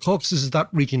 So the Caucasus is that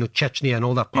region of Chechnya and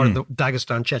all that part of the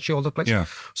Dagestan, Chechnya, all that place. Yeah.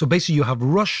 So basically you have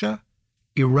Russia,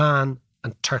 Iran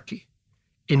and Turkey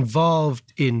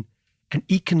involved in an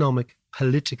economic,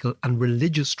 political and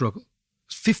religious struggle.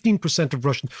 15% of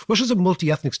Russia's a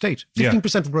multi-ethnic state.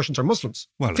 15% of Russians are Muslims.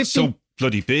 Well, it's so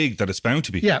bloody big that it's bound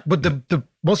to be. Yeah, but the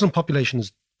Muslim population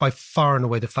is by far and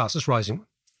away the fastest rising one,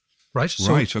 right?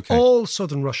 So all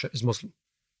southern Russia is Muslim,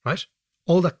 right?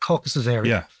 All that Caucasus area.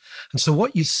 Yeah. And so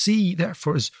what you see,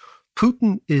 therefore, is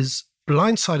Putin is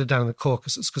blindsided down in the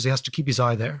Caucasus because he has to keep his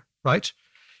eye there, right?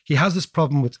 He has this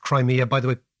problem with Crimea. By the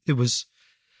way, it was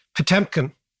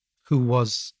Potemkin who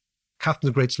was Catherine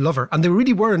the Great's lover. And they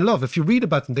really were in love. If you read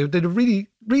about them, they did a really,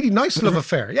 really nice love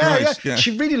affair. Yeah.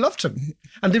 She really loved him.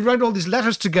 And they write all these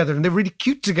letters together and they're really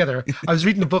cute together. I was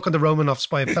reading a book on the Romanovs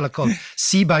by a fella called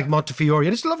Sebag Montefiore.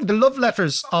 And it's lovely. The love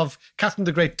letters of Catherine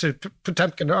the Great to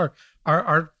Potemkin are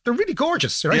they're really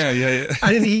gorgeous, right? Yeah.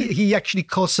 And he actually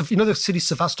calls, the city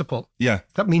Sevastopol. Yeah.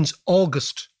 That means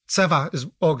August. Seva is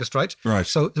August, right? Right.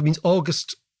 So it means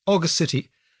August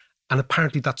city. And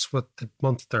apparently that's what the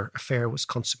month their affair was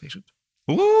consummated.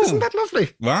 Ooh. Isn't that lovely?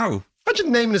 Wow.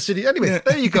 Imagine naming a city. Anyway,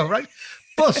 there you go, right?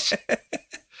 But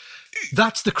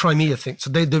that's the Crimea thing. So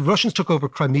the Russians took over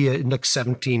Crimea in like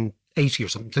 1780 or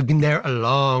something. They've been there a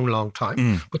long, long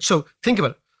time. But so think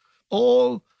about it.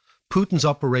 All Putin's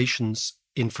operations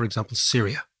in, for example,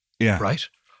 Syria, right,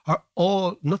 are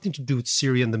all nothing to do with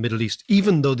Syria and the Middle East,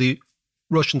 even though the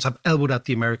Russians have elbowed out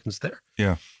the Americans there.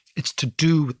 Yeah. It's to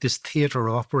do with this theatre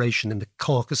of operation in the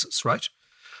Caucasus, right?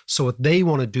 So what they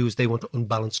want to do is they want to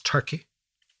unbalance Turkey,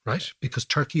 right? Because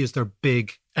Turkey is their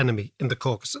big enemy in the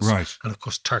Caucasus. Right. And of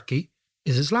course, Turkey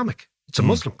is Islamic. It's a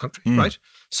Muslim country, right?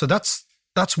 So that's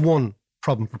one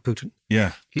problem for Putin.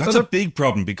 Yeah. That's a big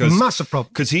problem because... Massive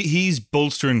problem. Because he's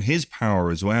bolstering his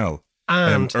power as well.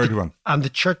 And Erdogan. And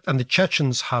the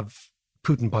Chechens have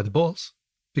Putin by the balls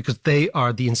because they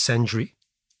are the incendiary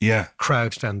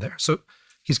crowd down there. So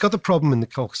he's got the problem in the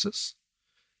Caucasus.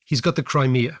 He's got the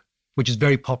Crimea, which is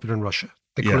very popular in Russia.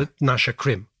 They call it Nasha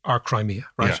Krim, or Crimea,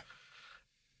 right?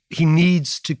 Yeah. He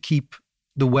needs to keep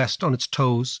the West on its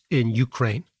toes in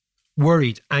Ukraine,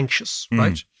 worried, anxious,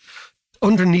 right?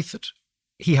 Underneath it,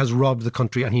 he has robbed the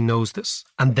country and he knows this,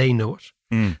 and they know it.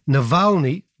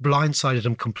 Navalny blindsided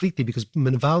him completely because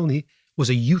Navalny was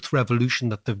a youth revolution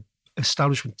that the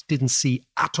establishment didn't see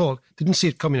at all, didn't see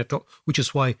it coming at all, which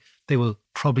is why they will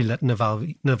probably let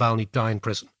Navalny die in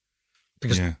prison.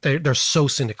 Because they're so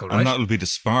cynical, right? And that'll be the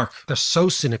spark. They're so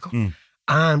cynical.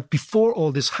 And before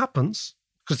all this happens,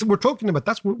 because what we're talking about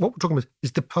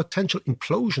is the potential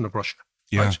implosion of Russia.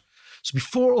 Yeah. Right? So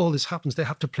before all this happens, they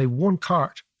have to play one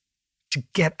card to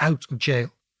get out of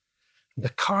jail. And the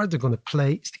card they're going to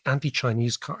play is the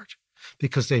anti-Chinese card.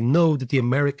 because they know that the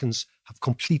Americans have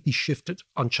completely shifted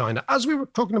on China. As we were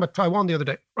talking about Taiwan the other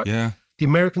day, right? Yeah. The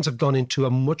Americans have gone into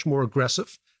a much more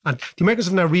aggressive, and the Americans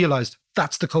have now realized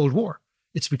that's the Cold War.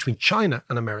 It's between China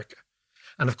and America.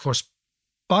 And of course,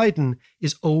 Biden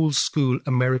is old school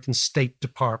American State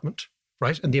Department,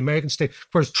 right? And the American state,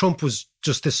 whereas Trump was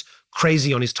just this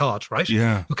crazy on his Todd, right?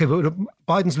 Yeah. Okay, but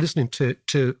Biden's listening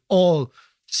to all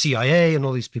CIA and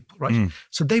all these people, right?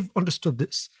 So they've understood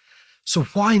this. So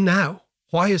why now?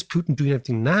 Why is Putin doing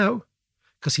everything now?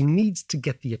 Because he needs to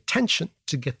get the attention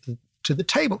to get to the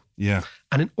table. Yeah.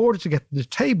 And in order to get to the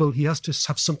table, he has to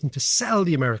have something to sell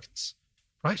the Americans,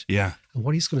 right? Yeah. And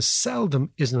what he's going to sell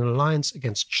them is an alliance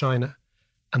against China.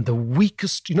 And the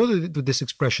weakest, you know, this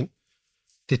expression,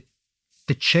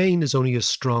 the chain is only as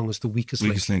strong as the weakest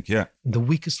link. Weakest link, yeah. And the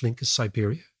weakest link is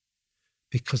Siberia,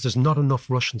 because there's not enough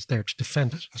Russians there to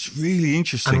defend it. That's really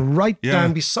interesting. And right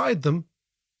down beside them,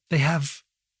 they have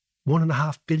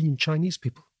 1.5 billion Chinese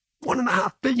people.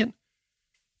 1.5 billion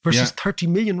versus 30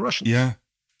 million Russians. Yeah.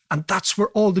 And that's where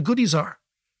all the goodies are.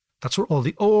 That's where all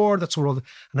the ore, that's where all the...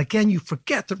 And again, you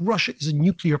forget that Russia is a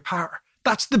nuclear power.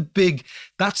 That's the big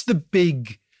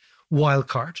wild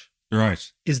card.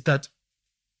 Right. Is that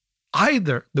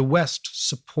either the West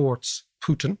supports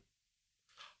Putin,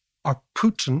 or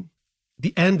Putin,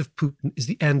 the end of Putin is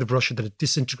the end of Russia, that it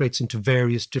disintegrates into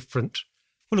various different...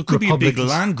 Well, it could be a big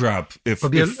land grab. It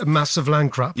could be a massive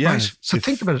land grab, yeah, right? So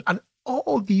think about it. And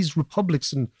all these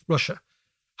republics in Russia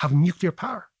have nuclear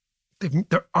power.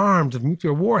 They're armed, they've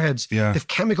nuclear warheads, they've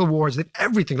chemical wars, they've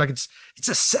everything. Like it's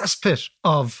a cesspit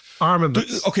of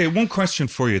armaments. Okay, one question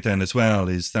for you then as well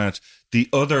is that the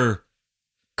other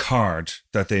card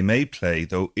that they may play,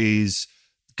 though, is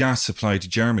gas supply to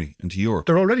Germany and to Europe.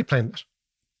 They're already playing that.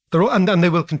 And they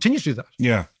will continue to do that.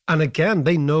 Yeah. And again,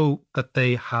 they know that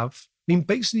they have... I mean,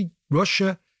 basically,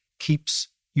 Russia keeps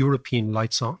European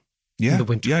lights on in the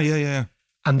winter. Yeah.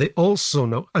 And they also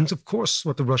know, and of course,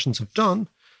 what the Russians have done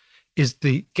is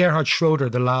the Gerhard Schroeder,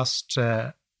 the last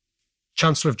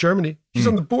Chancellor of Germany, he's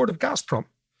on the board of Gazprom.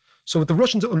 So what the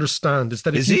Russians understand is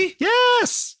that... Is he?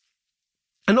 Yes!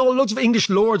 And loads of English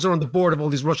lords are on the board of all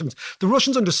these Russians. The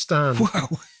Russians understand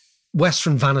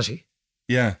Western vanity.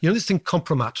 Yeah. You know this thing,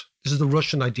 compromat. This is the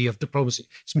Russian idea of diplomacy.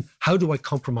 It's, how do I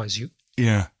compromise you?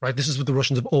 Yeah. Right? This is what the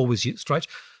Russians have always used, right?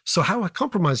 So how I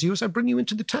compromise you is I bring you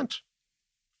into the tent,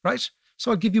 right?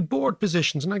 So I give you board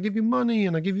positions and I give you money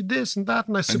and I give you this and that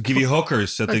and I give you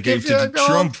hookers that they gave to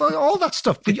Trump. All that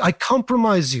stuff. But I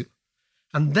compromise you.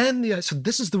 And then, so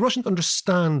this is, the Russians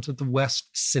understand that the West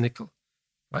is cynical,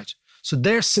 right? So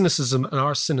their cynicism and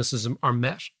our cynicism are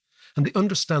met. And they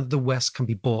understand that the West can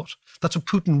be bought. That's what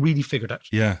Putin really figured out.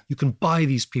 Yeah. You can buy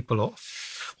these people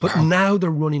off. But now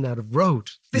they're running out of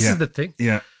road. This is the thing.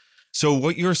 Yeah. So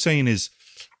what you're saying is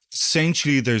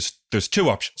essentially there's two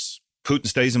options. Putin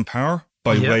stays in power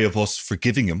by way of us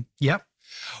forgiving him. Yeah.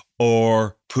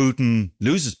 Or Putin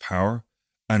loses power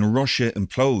and Russia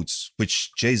implodes,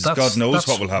 which, Jesus, God knows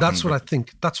what will happen. That's what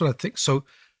I think. So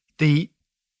the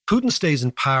Putin stays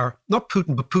in power, not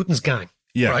Putin, but Putin's gang.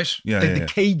 Yeah. Right? Yeah. The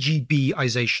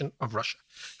KGBization of Russia.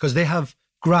 Because they have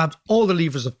grabbed all the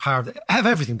levers of power. They have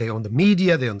everything. They own the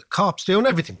media, they own the cops, they own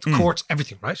everything, the courts,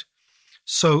 everything, right?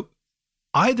 So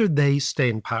either they stay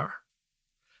in power,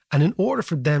 and in order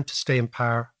for them to stay in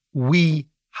power, we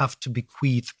have to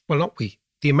bequeath, well, not we,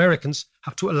 the Americans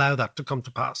have to allow that to come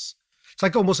to pass. It's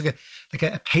like almost like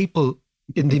a papal,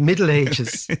 in the Middle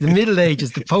Ages,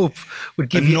 the Pope would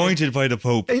give anointed by the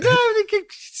Pope. You know, they could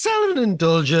sell an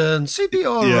indulgence, it'd be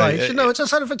all right. You know, it's a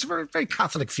sort of, it's a very, very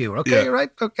Catholic view, okay, right?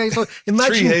 Okay, so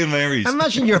imagine... 3 Hail Marys.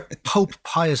 Imagine you're Pope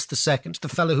Pius II, the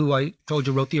fellow who I told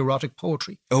you wrote the erotic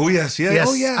poetry. Oh, yes.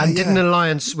 Oh, yeah. And did an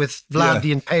alliance with Vlad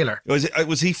the Impaler.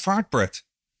 Was he fart breath?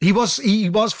 He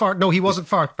was fart. No, he wasn't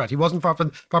fart breath. He wasn't fart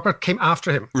breath. Fart breath came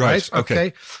after him. Right.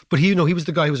 Okay. But he was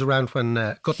the guy who was around when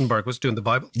Gutenberg was doing the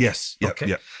Bible. Yes. Yeah. Okay.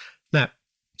 Yeah. Now,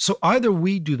 so either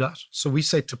we do that. So we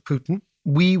say to Putin,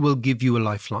 we will give you a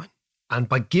lifeline. And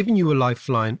by giving you a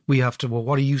lifeline, we have to, well,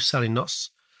 what are you selling us?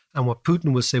 And what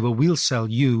Putin will say, well, we'll sell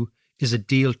you is a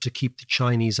deal to keep the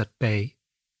Chinese at bay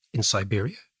in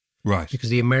Siberia. Right. Because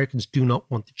the Americans do not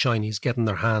want the Chinese getting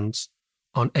their hands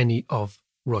on any of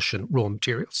Russian raw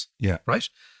materials. Yeah. Right?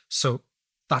 So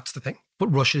that's the thing. But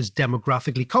Russia is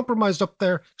demographically compromised up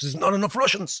there because there's not enough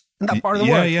Russians in that part of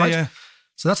the world. Right?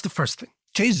 So that's the first thing.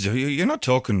 Jesus, you're not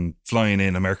talking flying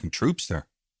in American troops there.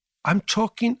 I'm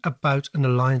talking about an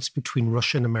alliance between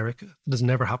Russia and America that has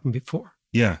never happened before.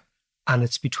 Yeah. And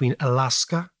it's between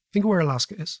Alaska. Think of where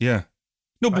Alaska is. Yeah.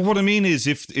 No, but what I mean is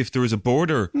if there was a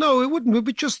border... No, it wouldn't. It would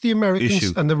be just the Americans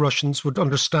issue. and the Russians would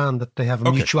understand that they have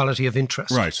a mutuality of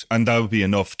interest. Right, and that would be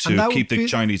enough to keep the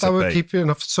Chinese at bay. That would keep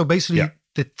enough. So basically,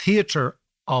 the theatre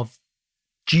of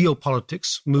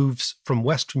geopolitics moves from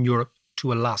Western Europe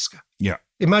to Alaska. Yeah.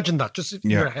 Imagine that, just in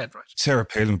your head, right? Sarah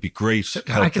Palin would be great.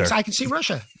 I can see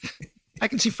Russia. I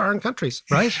can see foreign countries,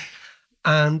 right?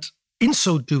 And in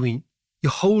so doing, you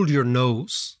hold your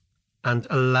nose and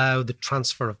allow the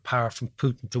transfer of power from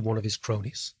Putin to one of his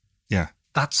cronies. Yeah.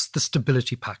 That's the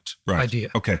Stability Pact idea.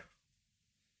 Okay.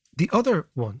 The other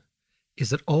one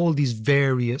is that all these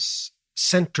various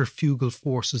centrifugal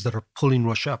forces that are pulling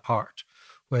Russia apart,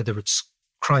 whether it's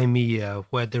Crimea,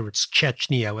 whether it's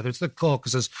Chechnya, whether it's the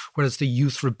Caucasus, whether it's the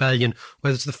youth rebellion,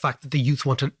 whether it's the fact that the youth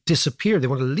want to disappear, they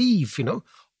want to leave,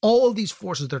 all these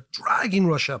forces, they're dragging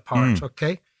Russia apart,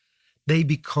 okay? They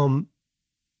become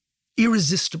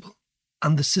irresistible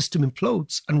and the system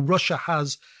implodes and Russia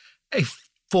has a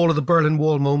fall of the Berlin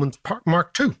Wall moment,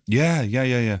 Mark II. Yeah.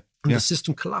 And the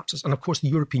system collapses. And of course, the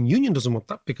European Union doesn't want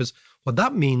that because what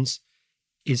that means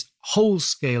is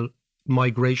whole-scale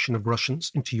migration of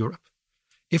Russians into Europe.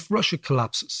 If Russia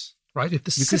collapses, right? If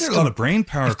the you system, get a lot of brain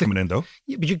power coming in, though.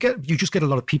 Yeah, but you just get a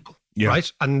lot of people, right?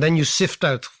 And then you sift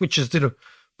out which is,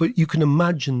 but you can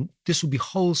imagine this would be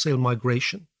wholesale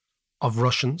migration of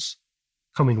Russians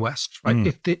coming west,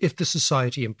 right? If the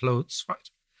society implodes, right?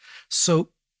 So,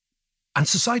 and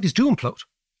societies do implode,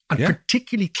 and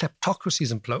particularly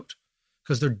kleptocracies implode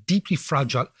because they're deeply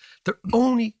fragile.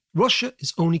 Russia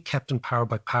is only kept in power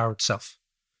by power itself.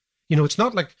 It's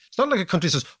not like a country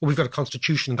says, "Oh, we've got a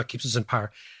constitution that keeps us in power."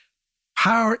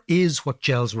 Power is what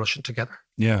gels Russia together.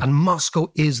 Yeah. And Moscow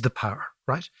is the power,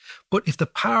 right? But if the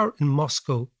power in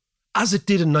Moscow, as it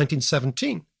did in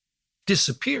 1917,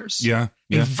 disappears, a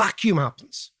vacuum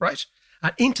happens, right?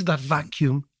 And into that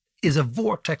vacuum is a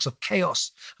vortex of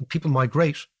chaos and people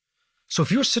migrate. So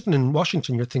if you're sitting in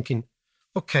Washington, you're thinking,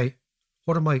 okay,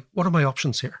 what are my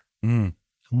options here? And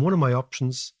one of my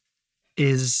options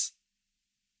is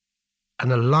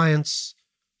an alliance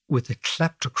with a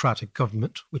kleptocratic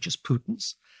government, which is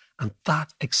Putin's. And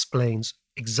that explains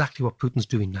exactly what Putin's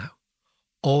doing now.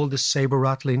 All this saber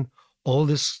rattling, all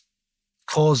this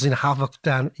causing havoc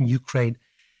down in Ukraine,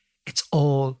 it's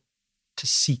all to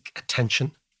seek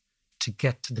attention, to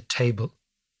get to the table,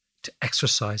 to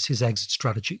exercise his exit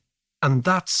strategy. And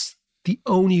that's the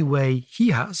only way he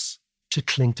has to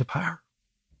cling to power.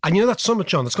 And that summit,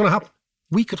 John, that's going to happen.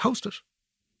 We could host it.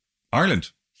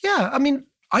 Ireland? Yeah, I mean,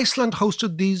 Iceland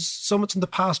hosted these summits in the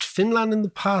past, Finland in the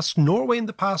past, Norway in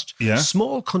the past. Yeah.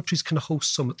 Small countries can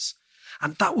host summits.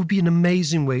 And that would be an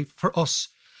amazing way for us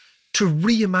to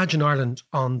reimagine Ireland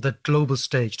on the global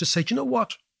stage, to say, do you know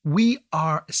what? We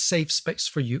are a safe space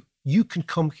for you. You can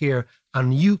come here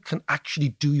and you can actually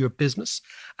do your business.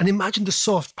 And imagine the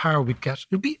soft power we'd get.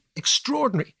 It would be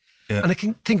extraordinary. Yeah. And I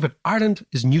can think of it, Ireland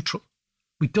is neutral.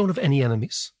 We don't have any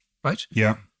enemies, right?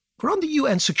 Yeah. We're on the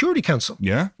UN Security Council.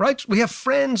 Yeah. Right? We have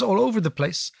friends all over the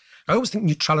place. I always think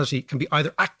neutrality can be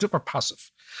either active or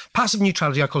passive. Passive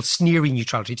neutrality I call sneering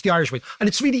neutrality. It's the Irish way. And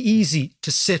it's really easy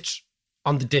to sit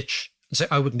on the ditch and say,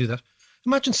 I wouldn't do that.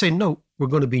 Imagine saying, no, we're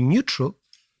going to be neutral,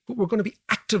 but we're going to be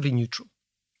actively neutral.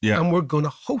 Yeah. And we're going to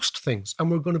host things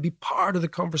and we're going to be part of the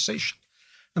conversation.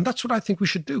 And that's what I think we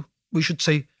should do. We should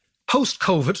say,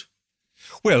 post-COVID.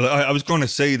 Well, I was going to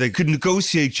say they could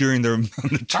negotiate during their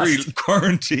mandatory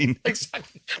quarantine.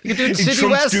 Exactly. You could do it in City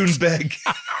Trump's West. Doonbeg.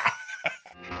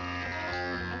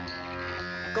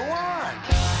 Go on.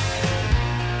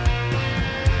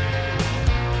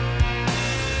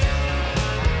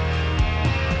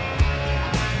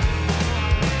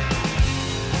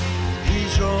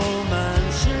 He's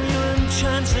romancing you,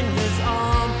 enchanting his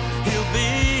arm. He'll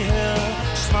be here,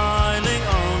 smiling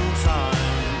on time.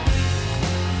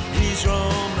 He's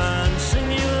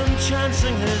romancing you,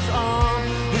 enchanting his arm.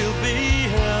 He'll be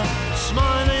here,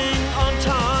 smiling on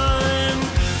time.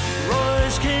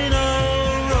 Royce Keane,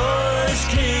 oh, Royce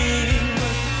Keane.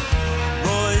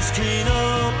 Royce Keane,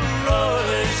 oh,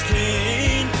 Royce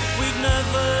Keane. We've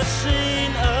never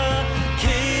seen a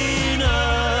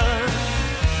keener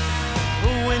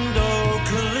window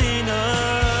cleaner.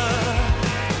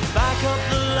 Back up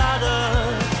the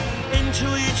ladder, into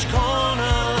each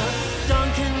corner,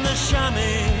 dunking the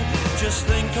chamois. Just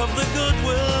think of the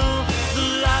goodwill. The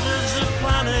ladder's a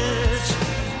planet,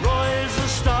 Roy is a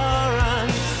star,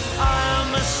 and I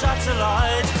am a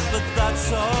satellite, but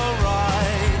that's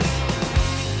alright.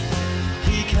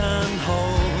 He can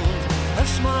hold a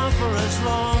smile for as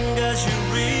long as you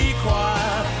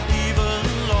require, even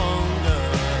longer.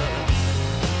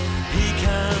 He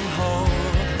can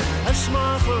hold a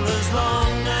smile for as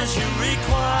long as you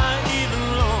require.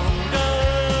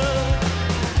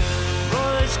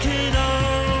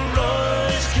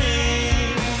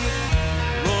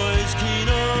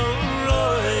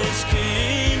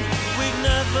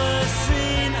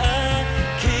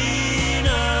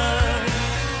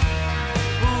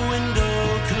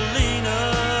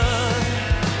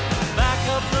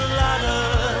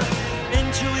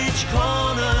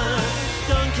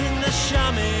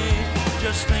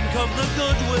 just think of the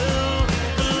goodwill.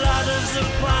 The ladder's a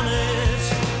planet,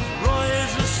 Roy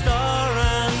is a star,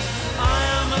 and I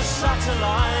am a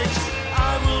satellite. I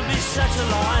will be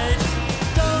satellite.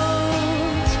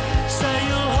 Don't say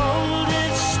you'll hold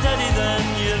it steady, then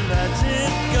you let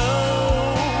it go.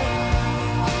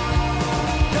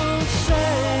 Don't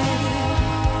say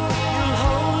you'll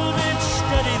hold it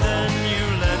steady, then you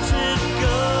let it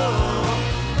go.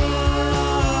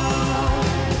 Ooh,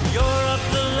 you're up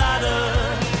the ladder,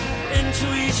 into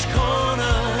each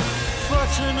corner,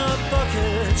 foot in a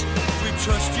bucket, we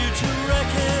trust you to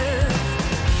wreck it.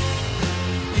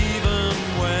 Even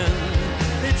when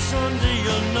it's under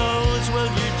your nose,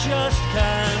 well, you just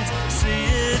can't see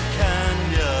it, can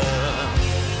ya?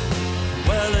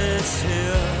 Well, it's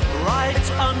here, right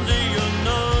under your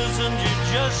nose, and you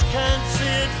just can't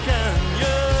see it, can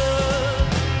ya?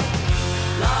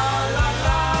 La la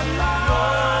la la,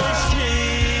 Roy's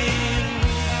King.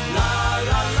 La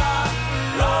la la,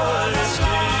 Roy's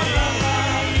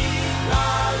King. La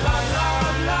la la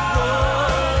la,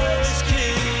 Roy's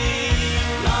King.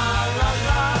 La la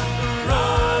la,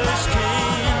 Roy's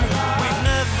King. We've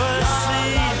never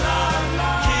seen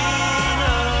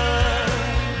keener.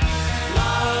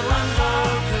 La la la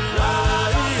la, la la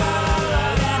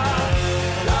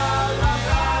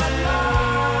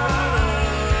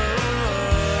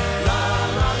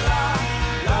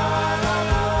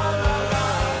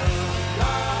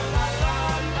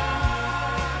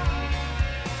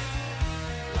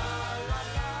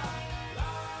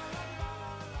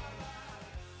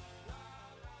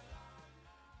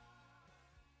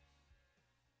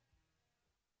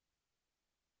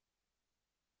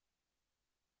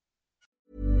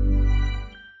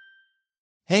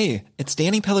Hey, it's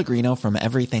Danny Pellegrino from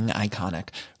Everything Iconic.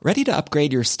 Ready to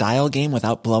upgrade your style game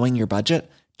without blowing your budget?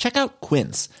 Check out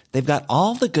Quince. They've got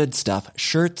all the good stuff,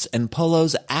 shirts and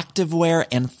polos, activewear,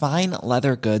 and fine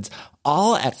leather goods,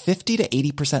 all at 50 to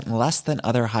 80% less than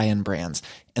other high-end brands.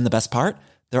 And the best part?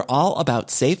 They're all about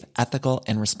safe, ethical,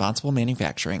 and responsible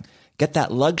manufacturing. Get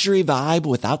that luxury vibe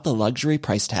without the luxury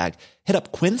price tag. Hit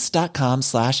up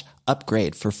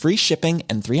quince.com/upgrade for free shipping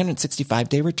and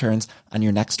 365-day returns on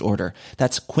your next order.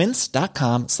 That's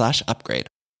quince.com/upgrade.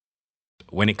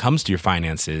 When it comes to your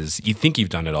finances, you think you've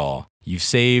done it all. You've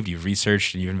saved, you've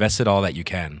researched, and you've invested all that you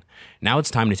can. Now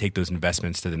it's time to take those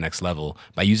investments to the next level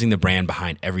by using the brand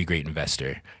behind every great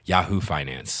investor, Yahoo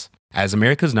Finance. As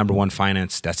America's #1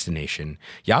 finance destination,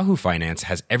 Yahoo Finance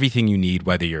has everything you need,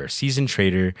 whether you're a seasoned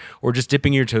trader or just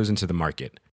dipping your toes into the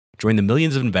market. Join the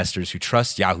millions of investors who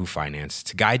trust Yahoo Finance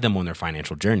to guide them on their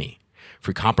financial journey.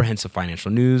 For comprehensive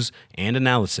financial news and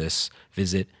analysis,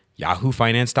 visit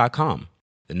yahoofinance.com,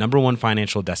 the #1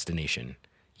 financial destination,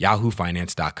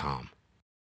 yahoofinance.com.